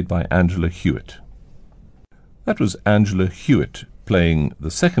suites played by Angela Hewitt. That was Angela Hewitt playing the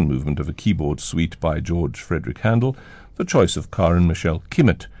second movement of a keyboard suite by George Frederick Handel, the choice of Karen-Michele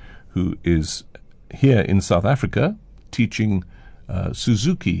Kimmett, who is here in South Africa teaching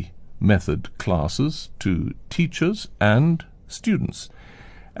Suzuki method classes to teachers and students.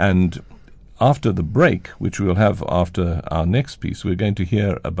 And after the break, which we'll have after our next piece, we're going to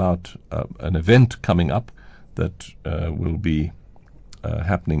hear about an event coming up that will be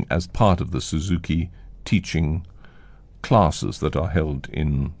happening as part of the Suzuki teaching classes that are held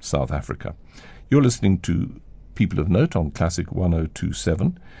in South Africa. You're listening to People of Note on Classic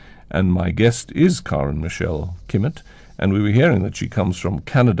 102.7, and my guest is Karen-Michele Kimmett, and we were hearing that she comes from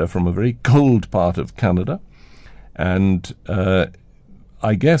Canada, from a very cold part of Canada, and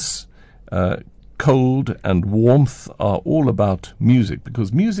I guess cold and warmth are all about music,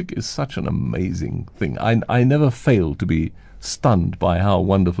 because music is such an amazing thing. I never fail to be stunned by how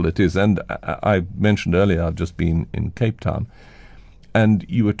wonderful it is. And I mentioned earlier I've just been in Cape Town, and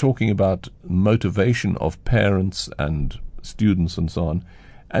you were talking about motivation of parents and students and so on.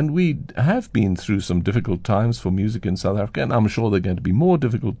 And we have been through some difficult times for music in South Africa, and I'm sure there are going to be more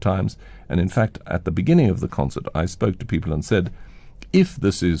difficult times. And in fact, at the beginning of the concert, I spoke to people and said, if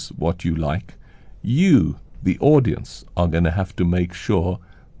this is what you like, you, the audience, are going to have to make sure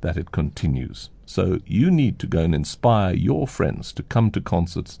that it continues. So you need to go and inspire your friends to come to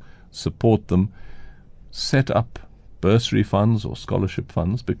concerts, support them, set up bursary funds or scholarship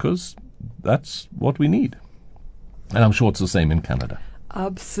funds, because that's what we need. And I'm sure it's the same in Canada.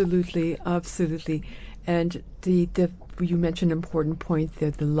 Absolutely, absolutely. And you mentioned an important point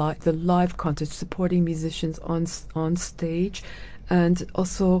there, the live concerts, supporting musicians on stage, and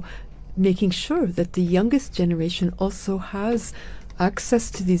also making sure that the youngest generation also has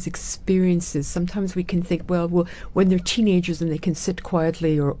access to these experiences. Sometimes we can think, well, when they're teenagers and they can sit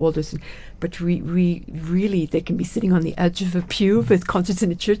quietly, or older, but really they can be sitting on the edge of a pew with concerts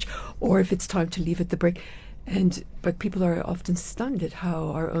in a church, or if it's time to leave at the break. But people are often stunned at how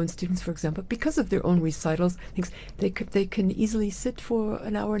our own students, for example, because of their own recitals, things they can easily sit for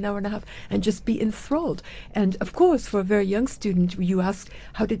an hour and a half, and just be enthralled. And of course, for a very young student, you ask,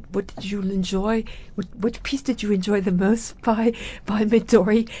 what did you enjoy? What piece did you enjoy the most by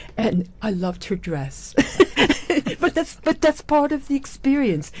Midori? And I loved her dress. But that's part of the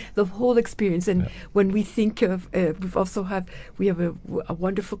experience, the whole experience. And when we think of, we have a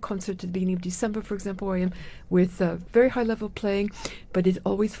wonderful concert at the beginning of December, for example, where I am with very high level playing, but it's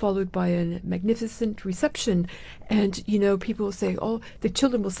always followed by a magnificent reception. And people will say, the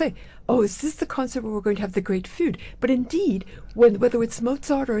children will say, is this the concert where we're going to have the great food? But indeed, whether it's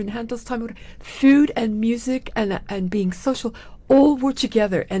Mozart or in Handel's time, food and music and being social all were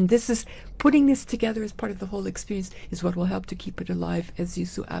together, and putting this together as part of the whole experience is what will help to keep it alive, as you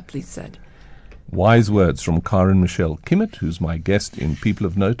so aptly said. Wise words from Karen-Michele Kimmett, who's my guest in People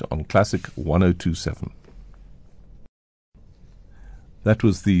of Note on Classic 1027. That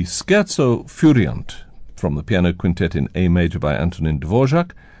was the Scherzo Furiant from the piano quintet in A major by Antonin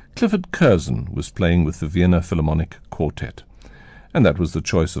Dvorak. Clifford Curzon was playing with the Vienna Philharmonic Quartet. And that was the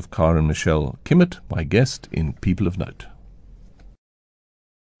choice of Karen-Michele Kimmett, my guest in People of Note.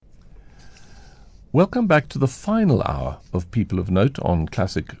 Welcome back to the final hour of People of Note on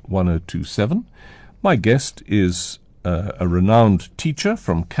Classic 1027. My guest is a renowned teacher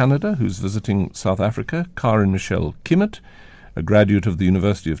from Canada who's visiting South Africa, Karen-Michele Kimmett, a graduate of the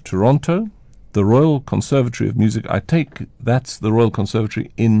University of Toronto, the Royal Conservatory of Music. I take that's the Royal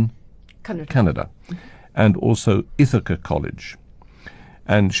Conservatory in Canada, and also Ithaca College.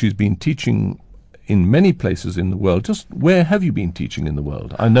 And she's been teaching in many places in the world. Just where have you been teaching in the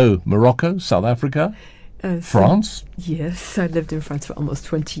world? I know Morocco, South Africa, France. Yes, I lived in France for almost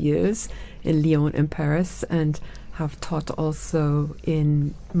 20 years, in Lyon and Paris, and have taught also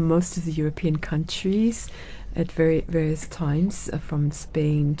in most of the European countries at various times, from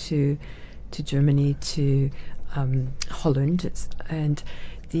Spain to Germany to Holland. And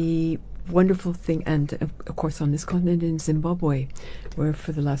the wonderful thing, and of course on this continent in Zimbabwe, where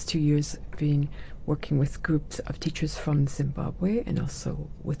for the last 2 years I've been working with groups of teachers from Zimbabwe and also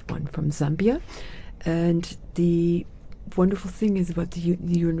with one from Zambia. And the wonderful thing is about the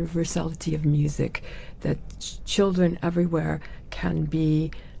universality of music, that children everywhere can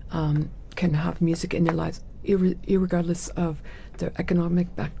have music in their lives, irregardless of their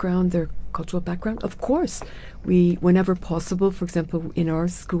economic background, their cultural background. Of course, we, whenever possible, for example, in our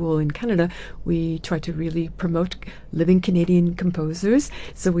school in Canada, we try to really promote living Canadian composers.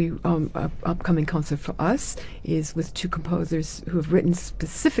 So our upcoming concert for us is with two composers who have written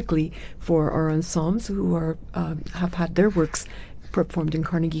specifically for our ensembles, who have had their works performed in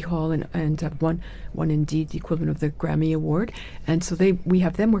Carnegie Hall and won indeed the equivalent of the Grammy Award. And so we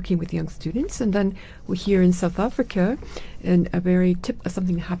have them working with young students. And then we're here in South Africa, and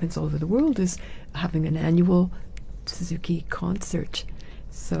something that happens all over the world is having an annual Suzuki concert.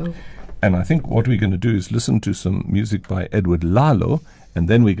 And I think what we're going to do is listen to some music by Edward Lalo, and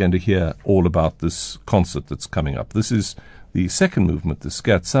then we're going to hear all about this concert that's coming up. This is the second movement, the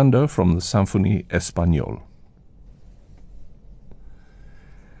Scherzando from the Symphonie Espagnole.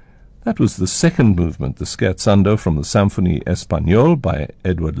 That was the second movement, the Scherzando from the Symphonie Espagnole by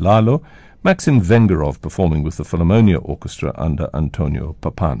Edward Lalo, Maxim Vengerov performing with the Philharmonia Orchestra under Antonio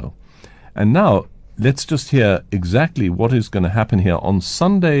Papano. And now, let's just hear exactly what is going to happen here. On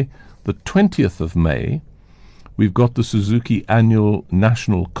Sunday, the 20th of May, we've got the Suzuki Annual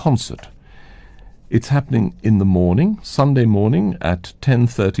National Concert. It's happening in the morning, Sunday morning at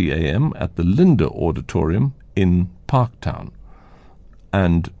 10:30 a.m. at the Linde Auditorium in Parktown.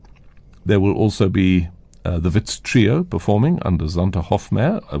 And there will also be the Witz Trio performing under Zanta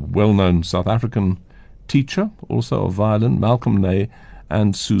Hofmeyer, a well-known South African teacher, also of violin, Malcolm Ney,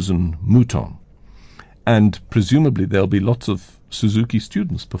 and Susan Mouton. And presumably there'll be lots of Suzuki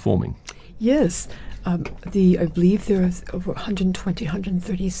students performing. Yes. I believe there are over 120,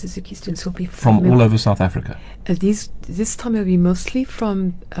 130 Suzuki students who will be from all over South Africa. This time it will be mostly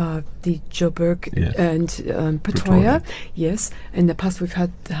from the Joburg and Pretoria. Yes, in the past we've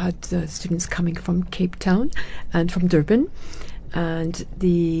had students coming from Cape Town and from Durban, and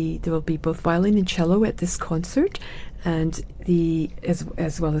there will be both violin and cello at this concert, and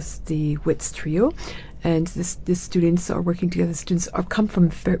as well as the Witz Trio. And the students are working together. The students come from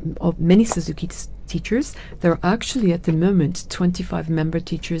many Suzuki teachers. There are actually at the moment 25 member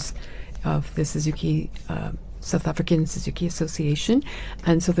teachers of the Suzuki South African Suzuki Association,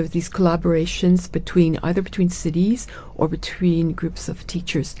 and so there are these collaborations either between cities or between groups of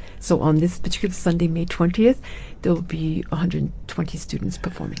teachers. So on this particular Sunday, May 20th, there will be 120 students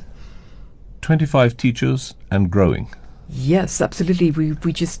performing. 25 teachers and growing. Yes, absolutely.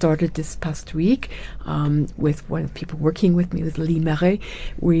 We just started this past week with one of the people working with me, with Lee Marais.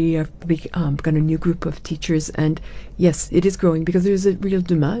 We have begun a new group of teachers, and yes, it is growing because there is a real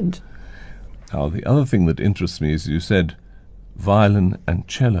demand. Now, the other thing that interests me is you said violin and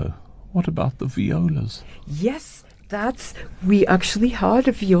cello. What about the violas? Yes, we actually had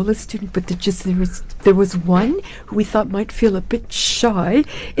a viola student, but there was one who we thought might feel a bit shy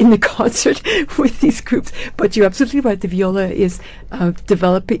in the concert with these groups. But you're absolutely right. The viola is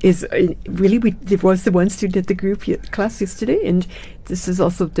developing. There was the one student at the group class yesterday, and this is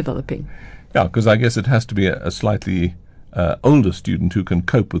also developing. Yeah, because I guess it has to be a slightly older student who can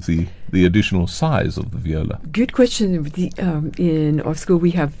cope with the additional size of the viola. Good question. In our school,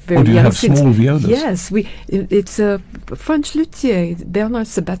 we have very young students. Do you have students. Small violas? Yes, it's a French luthier, Bernard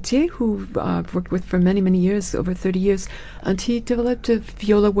Sabatier, who I've worked with for many, many years, over 30 years, and he developed a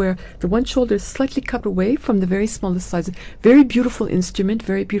viola where the one shoulder is slightly cut away from the very smallest size. Very beautiful instrument,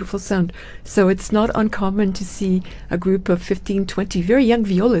 very beautiful sound. So it's not uncommon to see a group of 15, 20 very young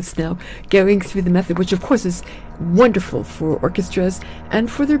violists now going through the method, which of course is wonderful for orchestras and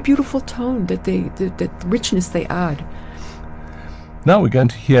for their beautiful tone, that richness they add. Now we're going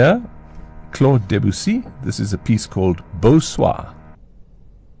to hear Claude Debussy. This is a piece called Beau Soir.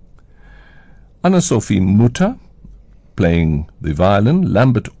 Anna-Sophie Mutter playing the violin,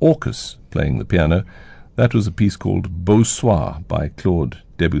 Lambert Orcus playing the piano. That was a piece called Beau Soir by Claude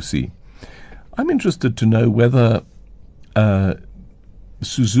Debussy. I'm interested to know whether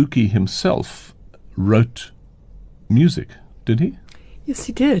Suzuki himself wrote music. Did he? Yes,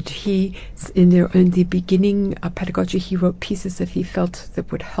 he did. In the beginning pedagogy, he wrote pieces that he felt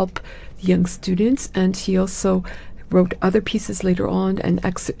that would help the young students, and he also wrote other pieces later on, and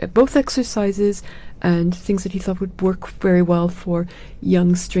both exercises and things that he thought would work very well for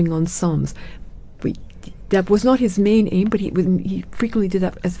young string ensembles. That was not his main aim, but he frequently did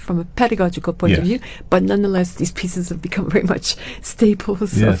that from a pedagogical point of view. But nonetheless, these pieces have become very much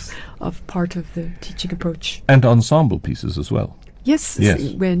staples of part of the teaching approach. And ensemble pieces as well. Yes. He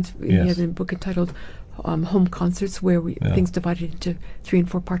had a book entitled Home Concerts, where things divided into 3 and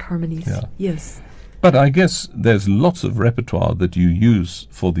 4 part harmonies. Yeah. Yes. But I guess there's lots of repertoire that you use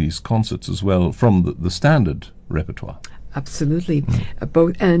for these concerts as well from the standard repertoire. Absolutely.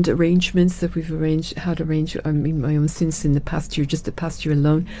 Both and arrangements that we've had arranged. I mean, my own students in the past year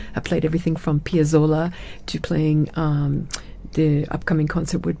alone, I played everything from Piazzolla to playing the upcoming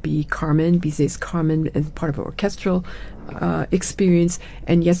concert would be Carmen, Bizet's Carmen, as part of an orchestral experience.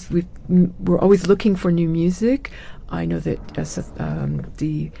 And yes, we're always looking for new music. I know that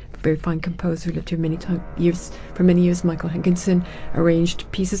the very fine composer who lived here for many years, Michael Hankinson,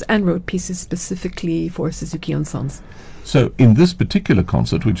 arranged pieces and wrote pieces specifically for Suzuki ensembles. So in this particular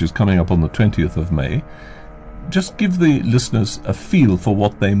concert, which is coming up on the 20th of May, just give the listeners a feel for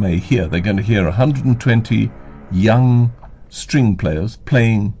what they may hear. They're going to hear 120 young string players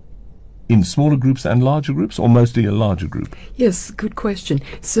playing in smaller groups and larger groups, or mostly a larger group? Yes, good question.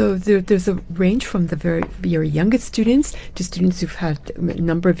 So there's a range from the very youngest students to students who've had a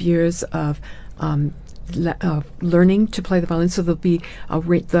number of years of learning to play the violin. So there'll be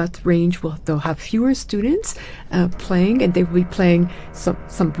that range. They'll have fewer students playing, and they will be playing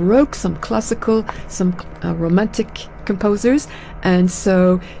some Baroque, some classical, some romantic composers, and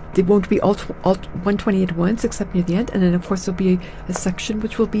so they won't be all 120 at once, except near the end. And then, of course, there'll be a section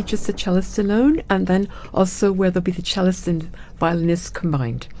which will be just the cellist alone, and then also where there'll be the cellist and violinist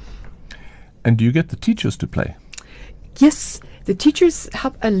combined. And do you get the teachers to play? Yes, the teachers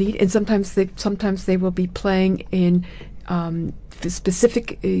help and lead, and sometimes they will be playing in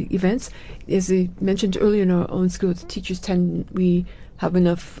specific events. As I mentioned earlier, in our own school, the teachers we have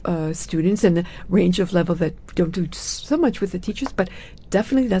enough students and a range of level that don't do so much with the teachers, but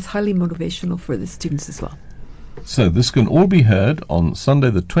definitely that's highly motivational for the students as well. So this can all be heard on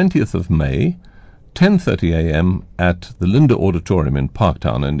Sunday the 20th of May, 10:30 a.m. at the Linda Auditorium in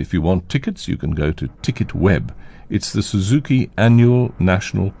Parktown, and if you want tickets, you can go to TicketWeb. It's the Suzuki Annual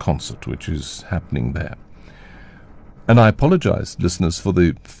National Concert, which is happening there. And I apologize, listeners, for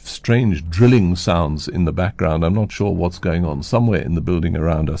the strange drilling sounds in the background. I'm not sure what's going on. Somewhere in the building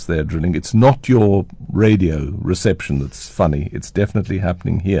around us they're drilling. It's not your radio reception that's funny. It's definitely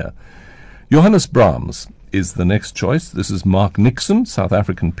happening here. Johannes Brahms is the next choice. This is Mark Nixon, South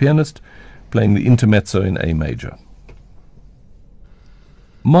African pianist, playing the intermezzo in A major.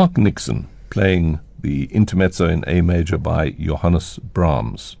 Mark Nixon playing the Intermezzo in A major by Johannes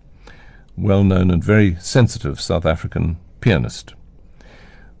Brahms, well-known and very sensitive South African pianist.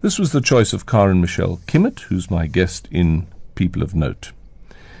 This was the choice of Karen-Michele Kimmett, who's my guest in People of Note.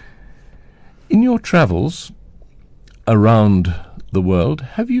 In your travels around the world,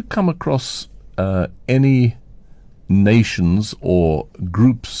 have you come across any nations or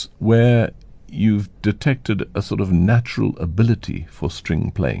groups where you've detected a sort of natural ability for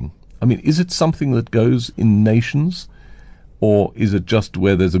string playing? I mean, is it something that goes in nations, or is it just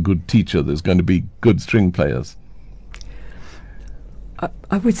where there's a good teacher, there's going to be good string players?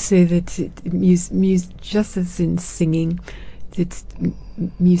 I would say that just as in singing, it's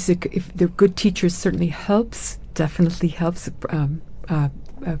music, if they're good teachers, certainly helps, definitely helps, a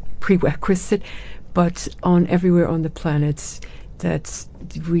prerequisite, but everywhere on the planet, there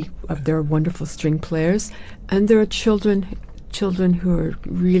are wonderful string players, and there are children who are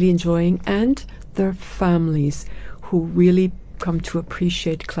really enjoying, and their families who really come to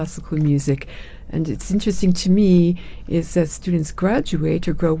appreciate classical music. And it's interesting to me is that students graduate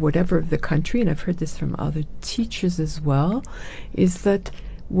or grow whatever of the country, and I've heard this from other teachers as well, is that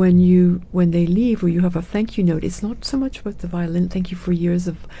when they leave or you have a thank you note, it's not so much about the violin, thank you for years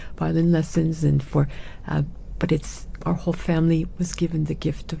of violin lessons, and but it's our whole family was given the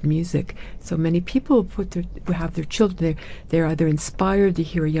gift of music. So many people have their children, they're either inspired to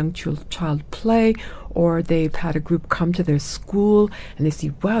hear a young child play, or they've had a group come to their school and they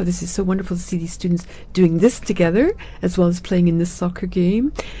see, wow, this is so wonderful to see these students doing this together as well as playing in this soccer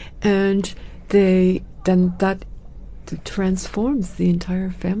game, and that transforms the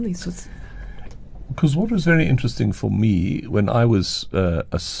entire family. So because what was very interesting for me when I was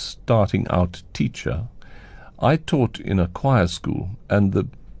a starting out teacher, I taught in a choir school,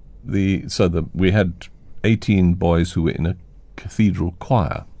 and we had 18 boys who were in a cathedral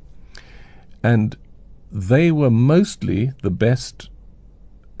choir, and they were mostly the best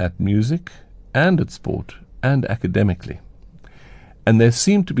at music and at sport and academically, and there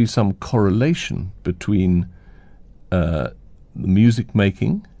seemed to be some correlation between the music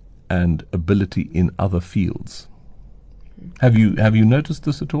making and ability in other fields. Have you noticed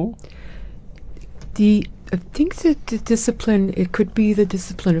this at all? I think that the discipline, it could be the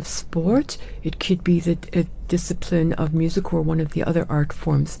discipline of sport, it could be the discipline of music or one of the other art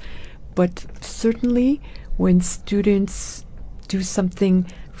forms. But certainly when students do something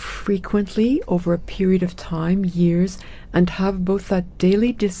frequently over a period of time, years, and have both that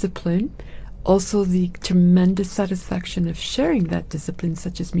daily discipline, also the tremendous satisfaction of sharing that discipline,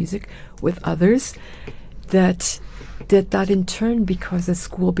 such as music, with others, that in turn, because as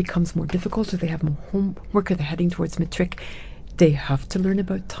school becomes more difficult, or they have more homework, or they're heading towards matric, they have to learn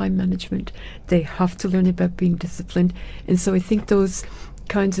about time management. They have to learn about being disciplined. And so I think those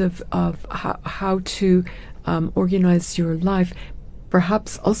kinds of how to organize your life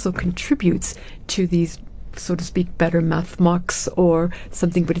perhaps also contributes to these, so to speak, better math marks or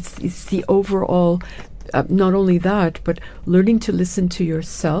something. But it's the overall, not only that, but learning to listen to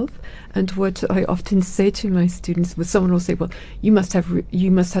yourself. And what I often say to my students, was someone will say, well, you must have,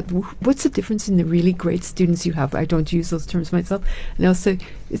 what's the difference in the really great students you have? I don't use those terms myself. And I'll say,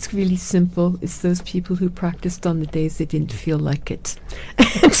 it's really simple. It's those people who practiced on the days they didn't feel like it.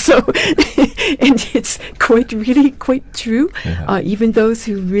 And so, and it's really quite true. Yeah. Even those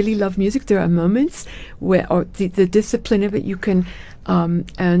who really love music, there are moments where the discipline of it, you can,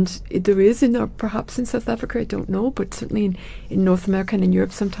 and there is perhaps in South Africa, I don't know, but certainly in North America and in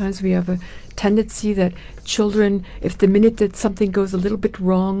Europe, sometimes we have a tendency that children, if the minute that something goes a little bit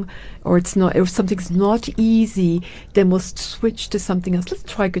wrong, or something's not easy, then we'll switch to something else. Let's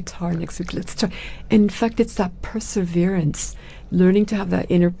try guitar next week. Let's try. In fact, it's that perseverance, learning to have that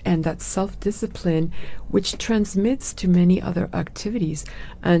inner and that self-discipline, which transmits to many other activities.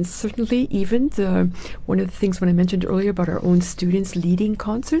 And certainly even one of the things when I mentioned earlier about our own students leading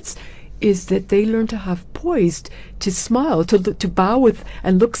concerts is that they learn to have poise, to smile, to bow with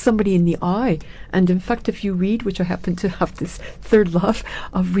and look somebody in the eye. And in fact, if you read, which I happen to have this third love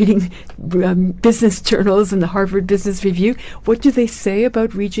of reading business journals and the Harvard Business Review, what do they say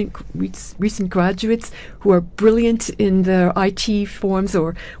about recent graduates who are brilliant in their IT forms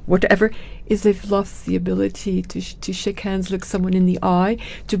or whatever? Is they've lost the ability to shake hands, look someone in the eye,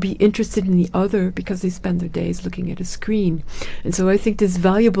 to be interested in the other, because they spend their days looking at a screen. And so I think this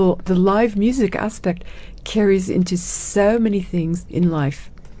valuable, the live music aspect carries into so many things in life.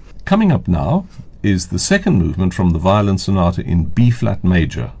 Coming up now is the second movement from the Violin Sonata in B-flat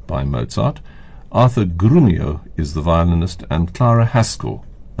major by Mozart. Arthur Grunio is the violinist and Clara Haskell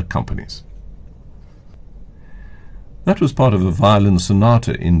accompanies. That was part of a violin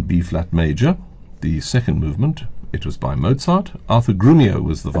sonata in B-flat major the second movement. It was by Mozart. Arthur Grumio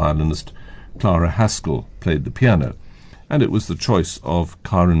was the violinist. Clara Haskell played the piano. And it was the choice of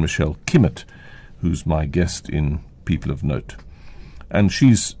Karen-Michele Kimmett, who's my guest in People of Note. And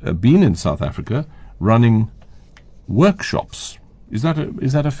she's been in South Africa running workshops. Is that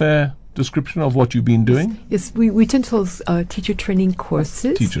a fair description of what you've been doing? Yes, we tend to hold teacher training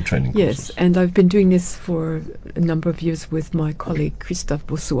courses. Teacher training courses. Yes, and I've been doing this for a number of years with my colleague Christophe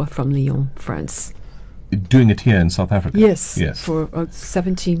Boussois from Lyon, France. Doing it here in South Africa? Yes, yes. For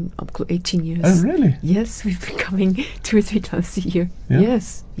 17, 18 years. Oh, really? Yes, we've been coming 2 or 3 times a year. Yeah?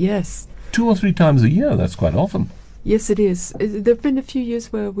 Yes. 2 or 3 times a year, that's quite often. Yes, it is. There have been a few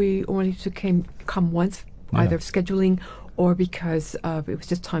years where we only come once, either scheduling or because it was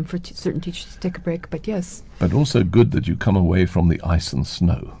just time for certain teachers to take a break, but yes. But also good that you come away from the ice and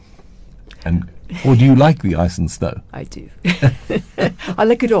snow. Or do you like the ice and snow? I do. I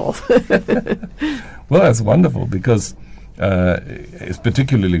like it all. Well, that's wonderful because it's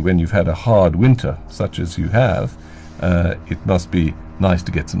particularly when you've had a hard winter such as you have, it must be nice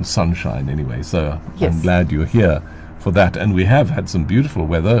to get some sunshine anyway. So yes. I'm glad you're here for that. And we have had some beautiful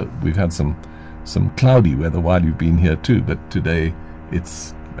weather. We've had some cloudy weather while you've been here too, but today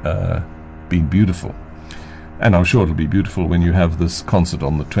it's been beautiful. And I'm sure it'll be beautiful when you have this concert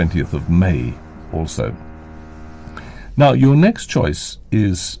on the 20th of May also. Now, your next choice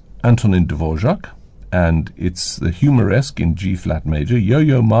is Antonin Dvorak, and it's the Humoresque in G-flat major,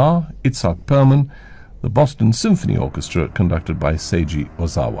 Yo-Yo Ma, Itzhak Perlman, the Boston Symphony Orchestra, conducted by Seiji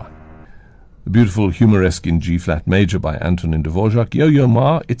Ozawa. The beautiful Humoresque in G-flat major by Antonin Dvorak, Yo-Yo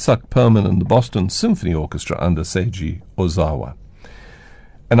Ma, Itzhak Perlman, and the Boston Symphony Orchestra under Seiji Ozawa.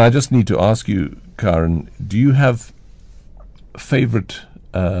 And I just need to ask you, Karen, do you have favorite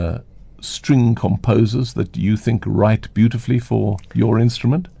string composers that you think write beautifully for your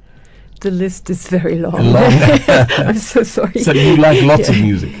instrument? The list is very long. I'm so sorry. So you like lots of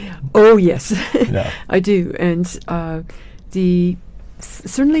music? Oh, yes. Yeah. I do. And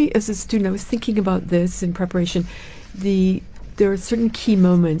certainly as a student, I was thinking about this in preparation. There are certain key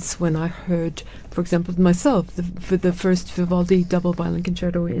moments when I heard, for example, myself, for the first Vivaldi double violin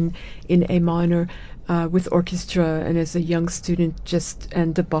concerto in A minor with orchestra, and as a young student,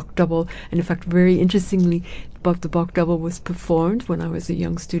 and the Bach double. And in fact, very interestingly, the Bach double was performed when I was a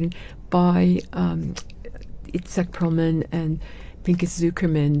young student by Itzhak Perlman and Pinchas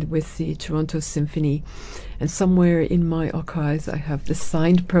Zukerman with the Toronto Symphony. And somewhere in my archives I have the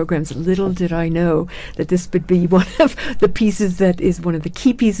signed programs. Little did I know that this would be one of the pieces that is one of the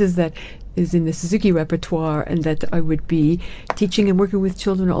key pieces that is in the Suzuki repertoire, and that I would be teaching and working with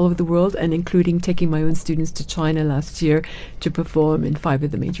children all over the world, and including taking my own students to China last year to perform in 5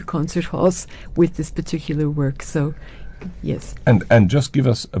 of the major concert halls with this particular work. So, yes. And just give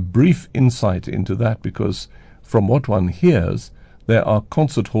us a brief insight into that, because from what one hears, there are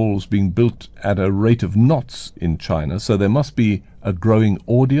concert halls being built at a rate of knots in China, so there must be a growing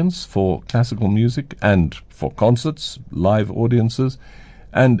audience for classical music and for concerts, live audiences,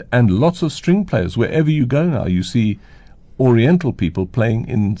 and lots of string players. Wherever you go now, you see Oriental people playing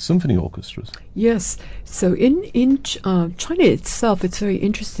in symphony orchestras. Yes. So in China itself, it's very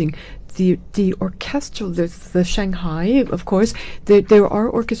interesting. The orchestral, the Shanghai, of course, there are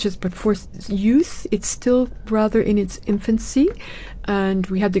orchestras, but for youth, it's still rather in its infancy. And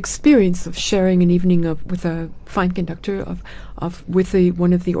we had the experience of sharing an evening with a fine conductor with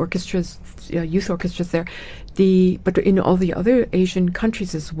one of the orchestras, youth orchestras there. But in all the other Asian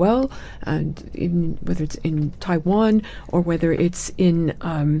countries as well, and whether it's in Taiwan or whether it's in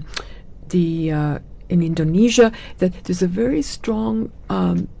Indonesia, that there's a very strong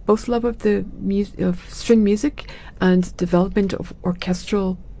both love of of string music and development of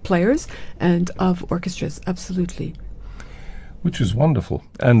orchestral players and of orchestras. Absolutely. Which is wonderful.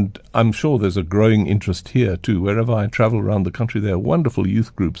 And I'm sure there's a growing interest here too. Wherever I travel around the country, there are wonderful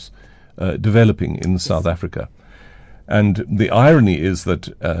youth groups developing in South Africa. And the irony is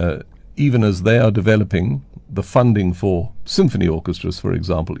that even as they are developing, the funding for symphony orchestras, for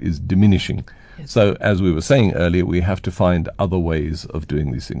example, is diminishing. Yes. So, as we were saying earlier, we have to find other ways of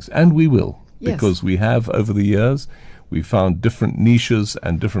doing these things. And we will, yes. Because we have, over the years, we've found different niches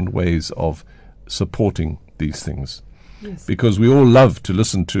and different ways of supporting these things. Yes. Because we all love to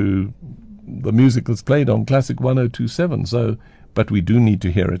listen to the music that's played on Classic 102.7, but we do need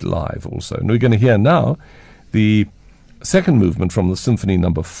to hear it live also. And we're going to hear now the second movement from the Symphony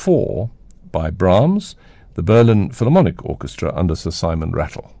No. 4 by Brahms, the Berlin Philharmonic Orchestra under Sir Simon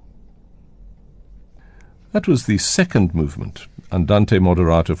Rattle. That was the second movement, Andante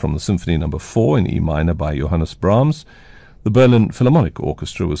Moderato from the Symphony No. 4 in E minor by Johannes Brahms, The Berlin Philharmonic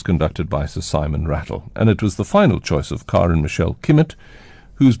Orchestra was conducted by Sir Simon Rattle, and it was the final choice of Karen-Michele Kimmett,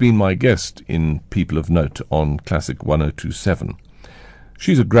 who's been my guest in People of Note on Classic 1027.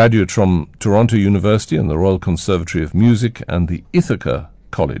 She's a graduate from Toronto University and the Royal Conservatory of Music and the Ithaca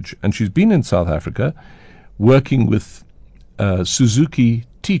College, and she's been in South Africa working with Suzuki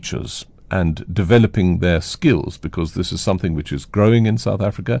teachers and developing their skills, because this is something which is growing in South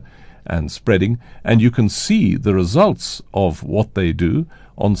Africa and spreading, and you can see the results of what they do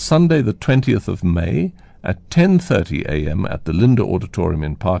on Sunday the 20th of May at 10:30 a.m. at the Linda Auditorium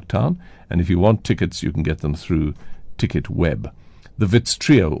in Parktown, and if you want tickets you can get them through TicketWeb. The Wits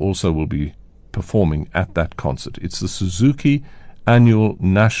Trio also will be performing at that concert. It's the Suzuki Annual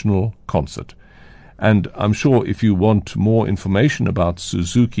National Concert. And I'm sure if you want more information about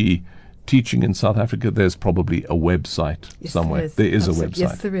Suzuki teaching in South Africa, there's probably a website somewhere. There is a website.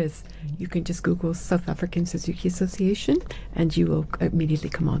 Yes, there is. You can just Google South African Suzuki Association and you will immediately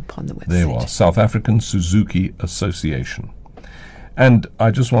come upon the website. There you are, South African Suzuki Association. And I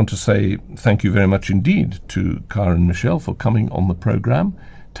just want to say thank you very much indeed to Karen-Michele for coming on the program,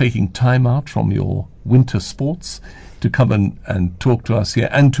 taking time out from your winter sports to come and talk to us here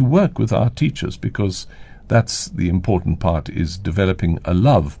and to work with our teachers, because that's the important part, is developing a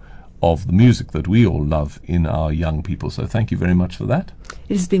love of the music that we all love in our young people. So thank you very much for that.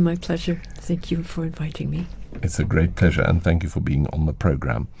 It has been my pleasure. Thank you for inviting me. It's a great pleasure, and thank you for being on the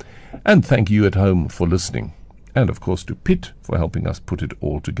program. And thank you at home for listening. And of course to Pitt for helping us put it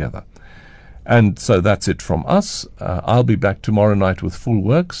all together. And so that's it from us. I'll be back tomorrow night with Full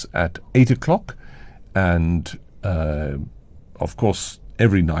Works at 8 o'clock. And of course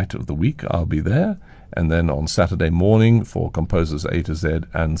every night of the week I'll be there. And then on Saturday morning for Composers A to Z,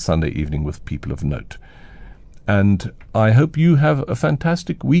 and Sunday evening with People of Note. And I hope you have a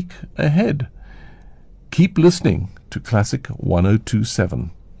fantastic week ahead. Keep listening to Classic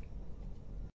 1027.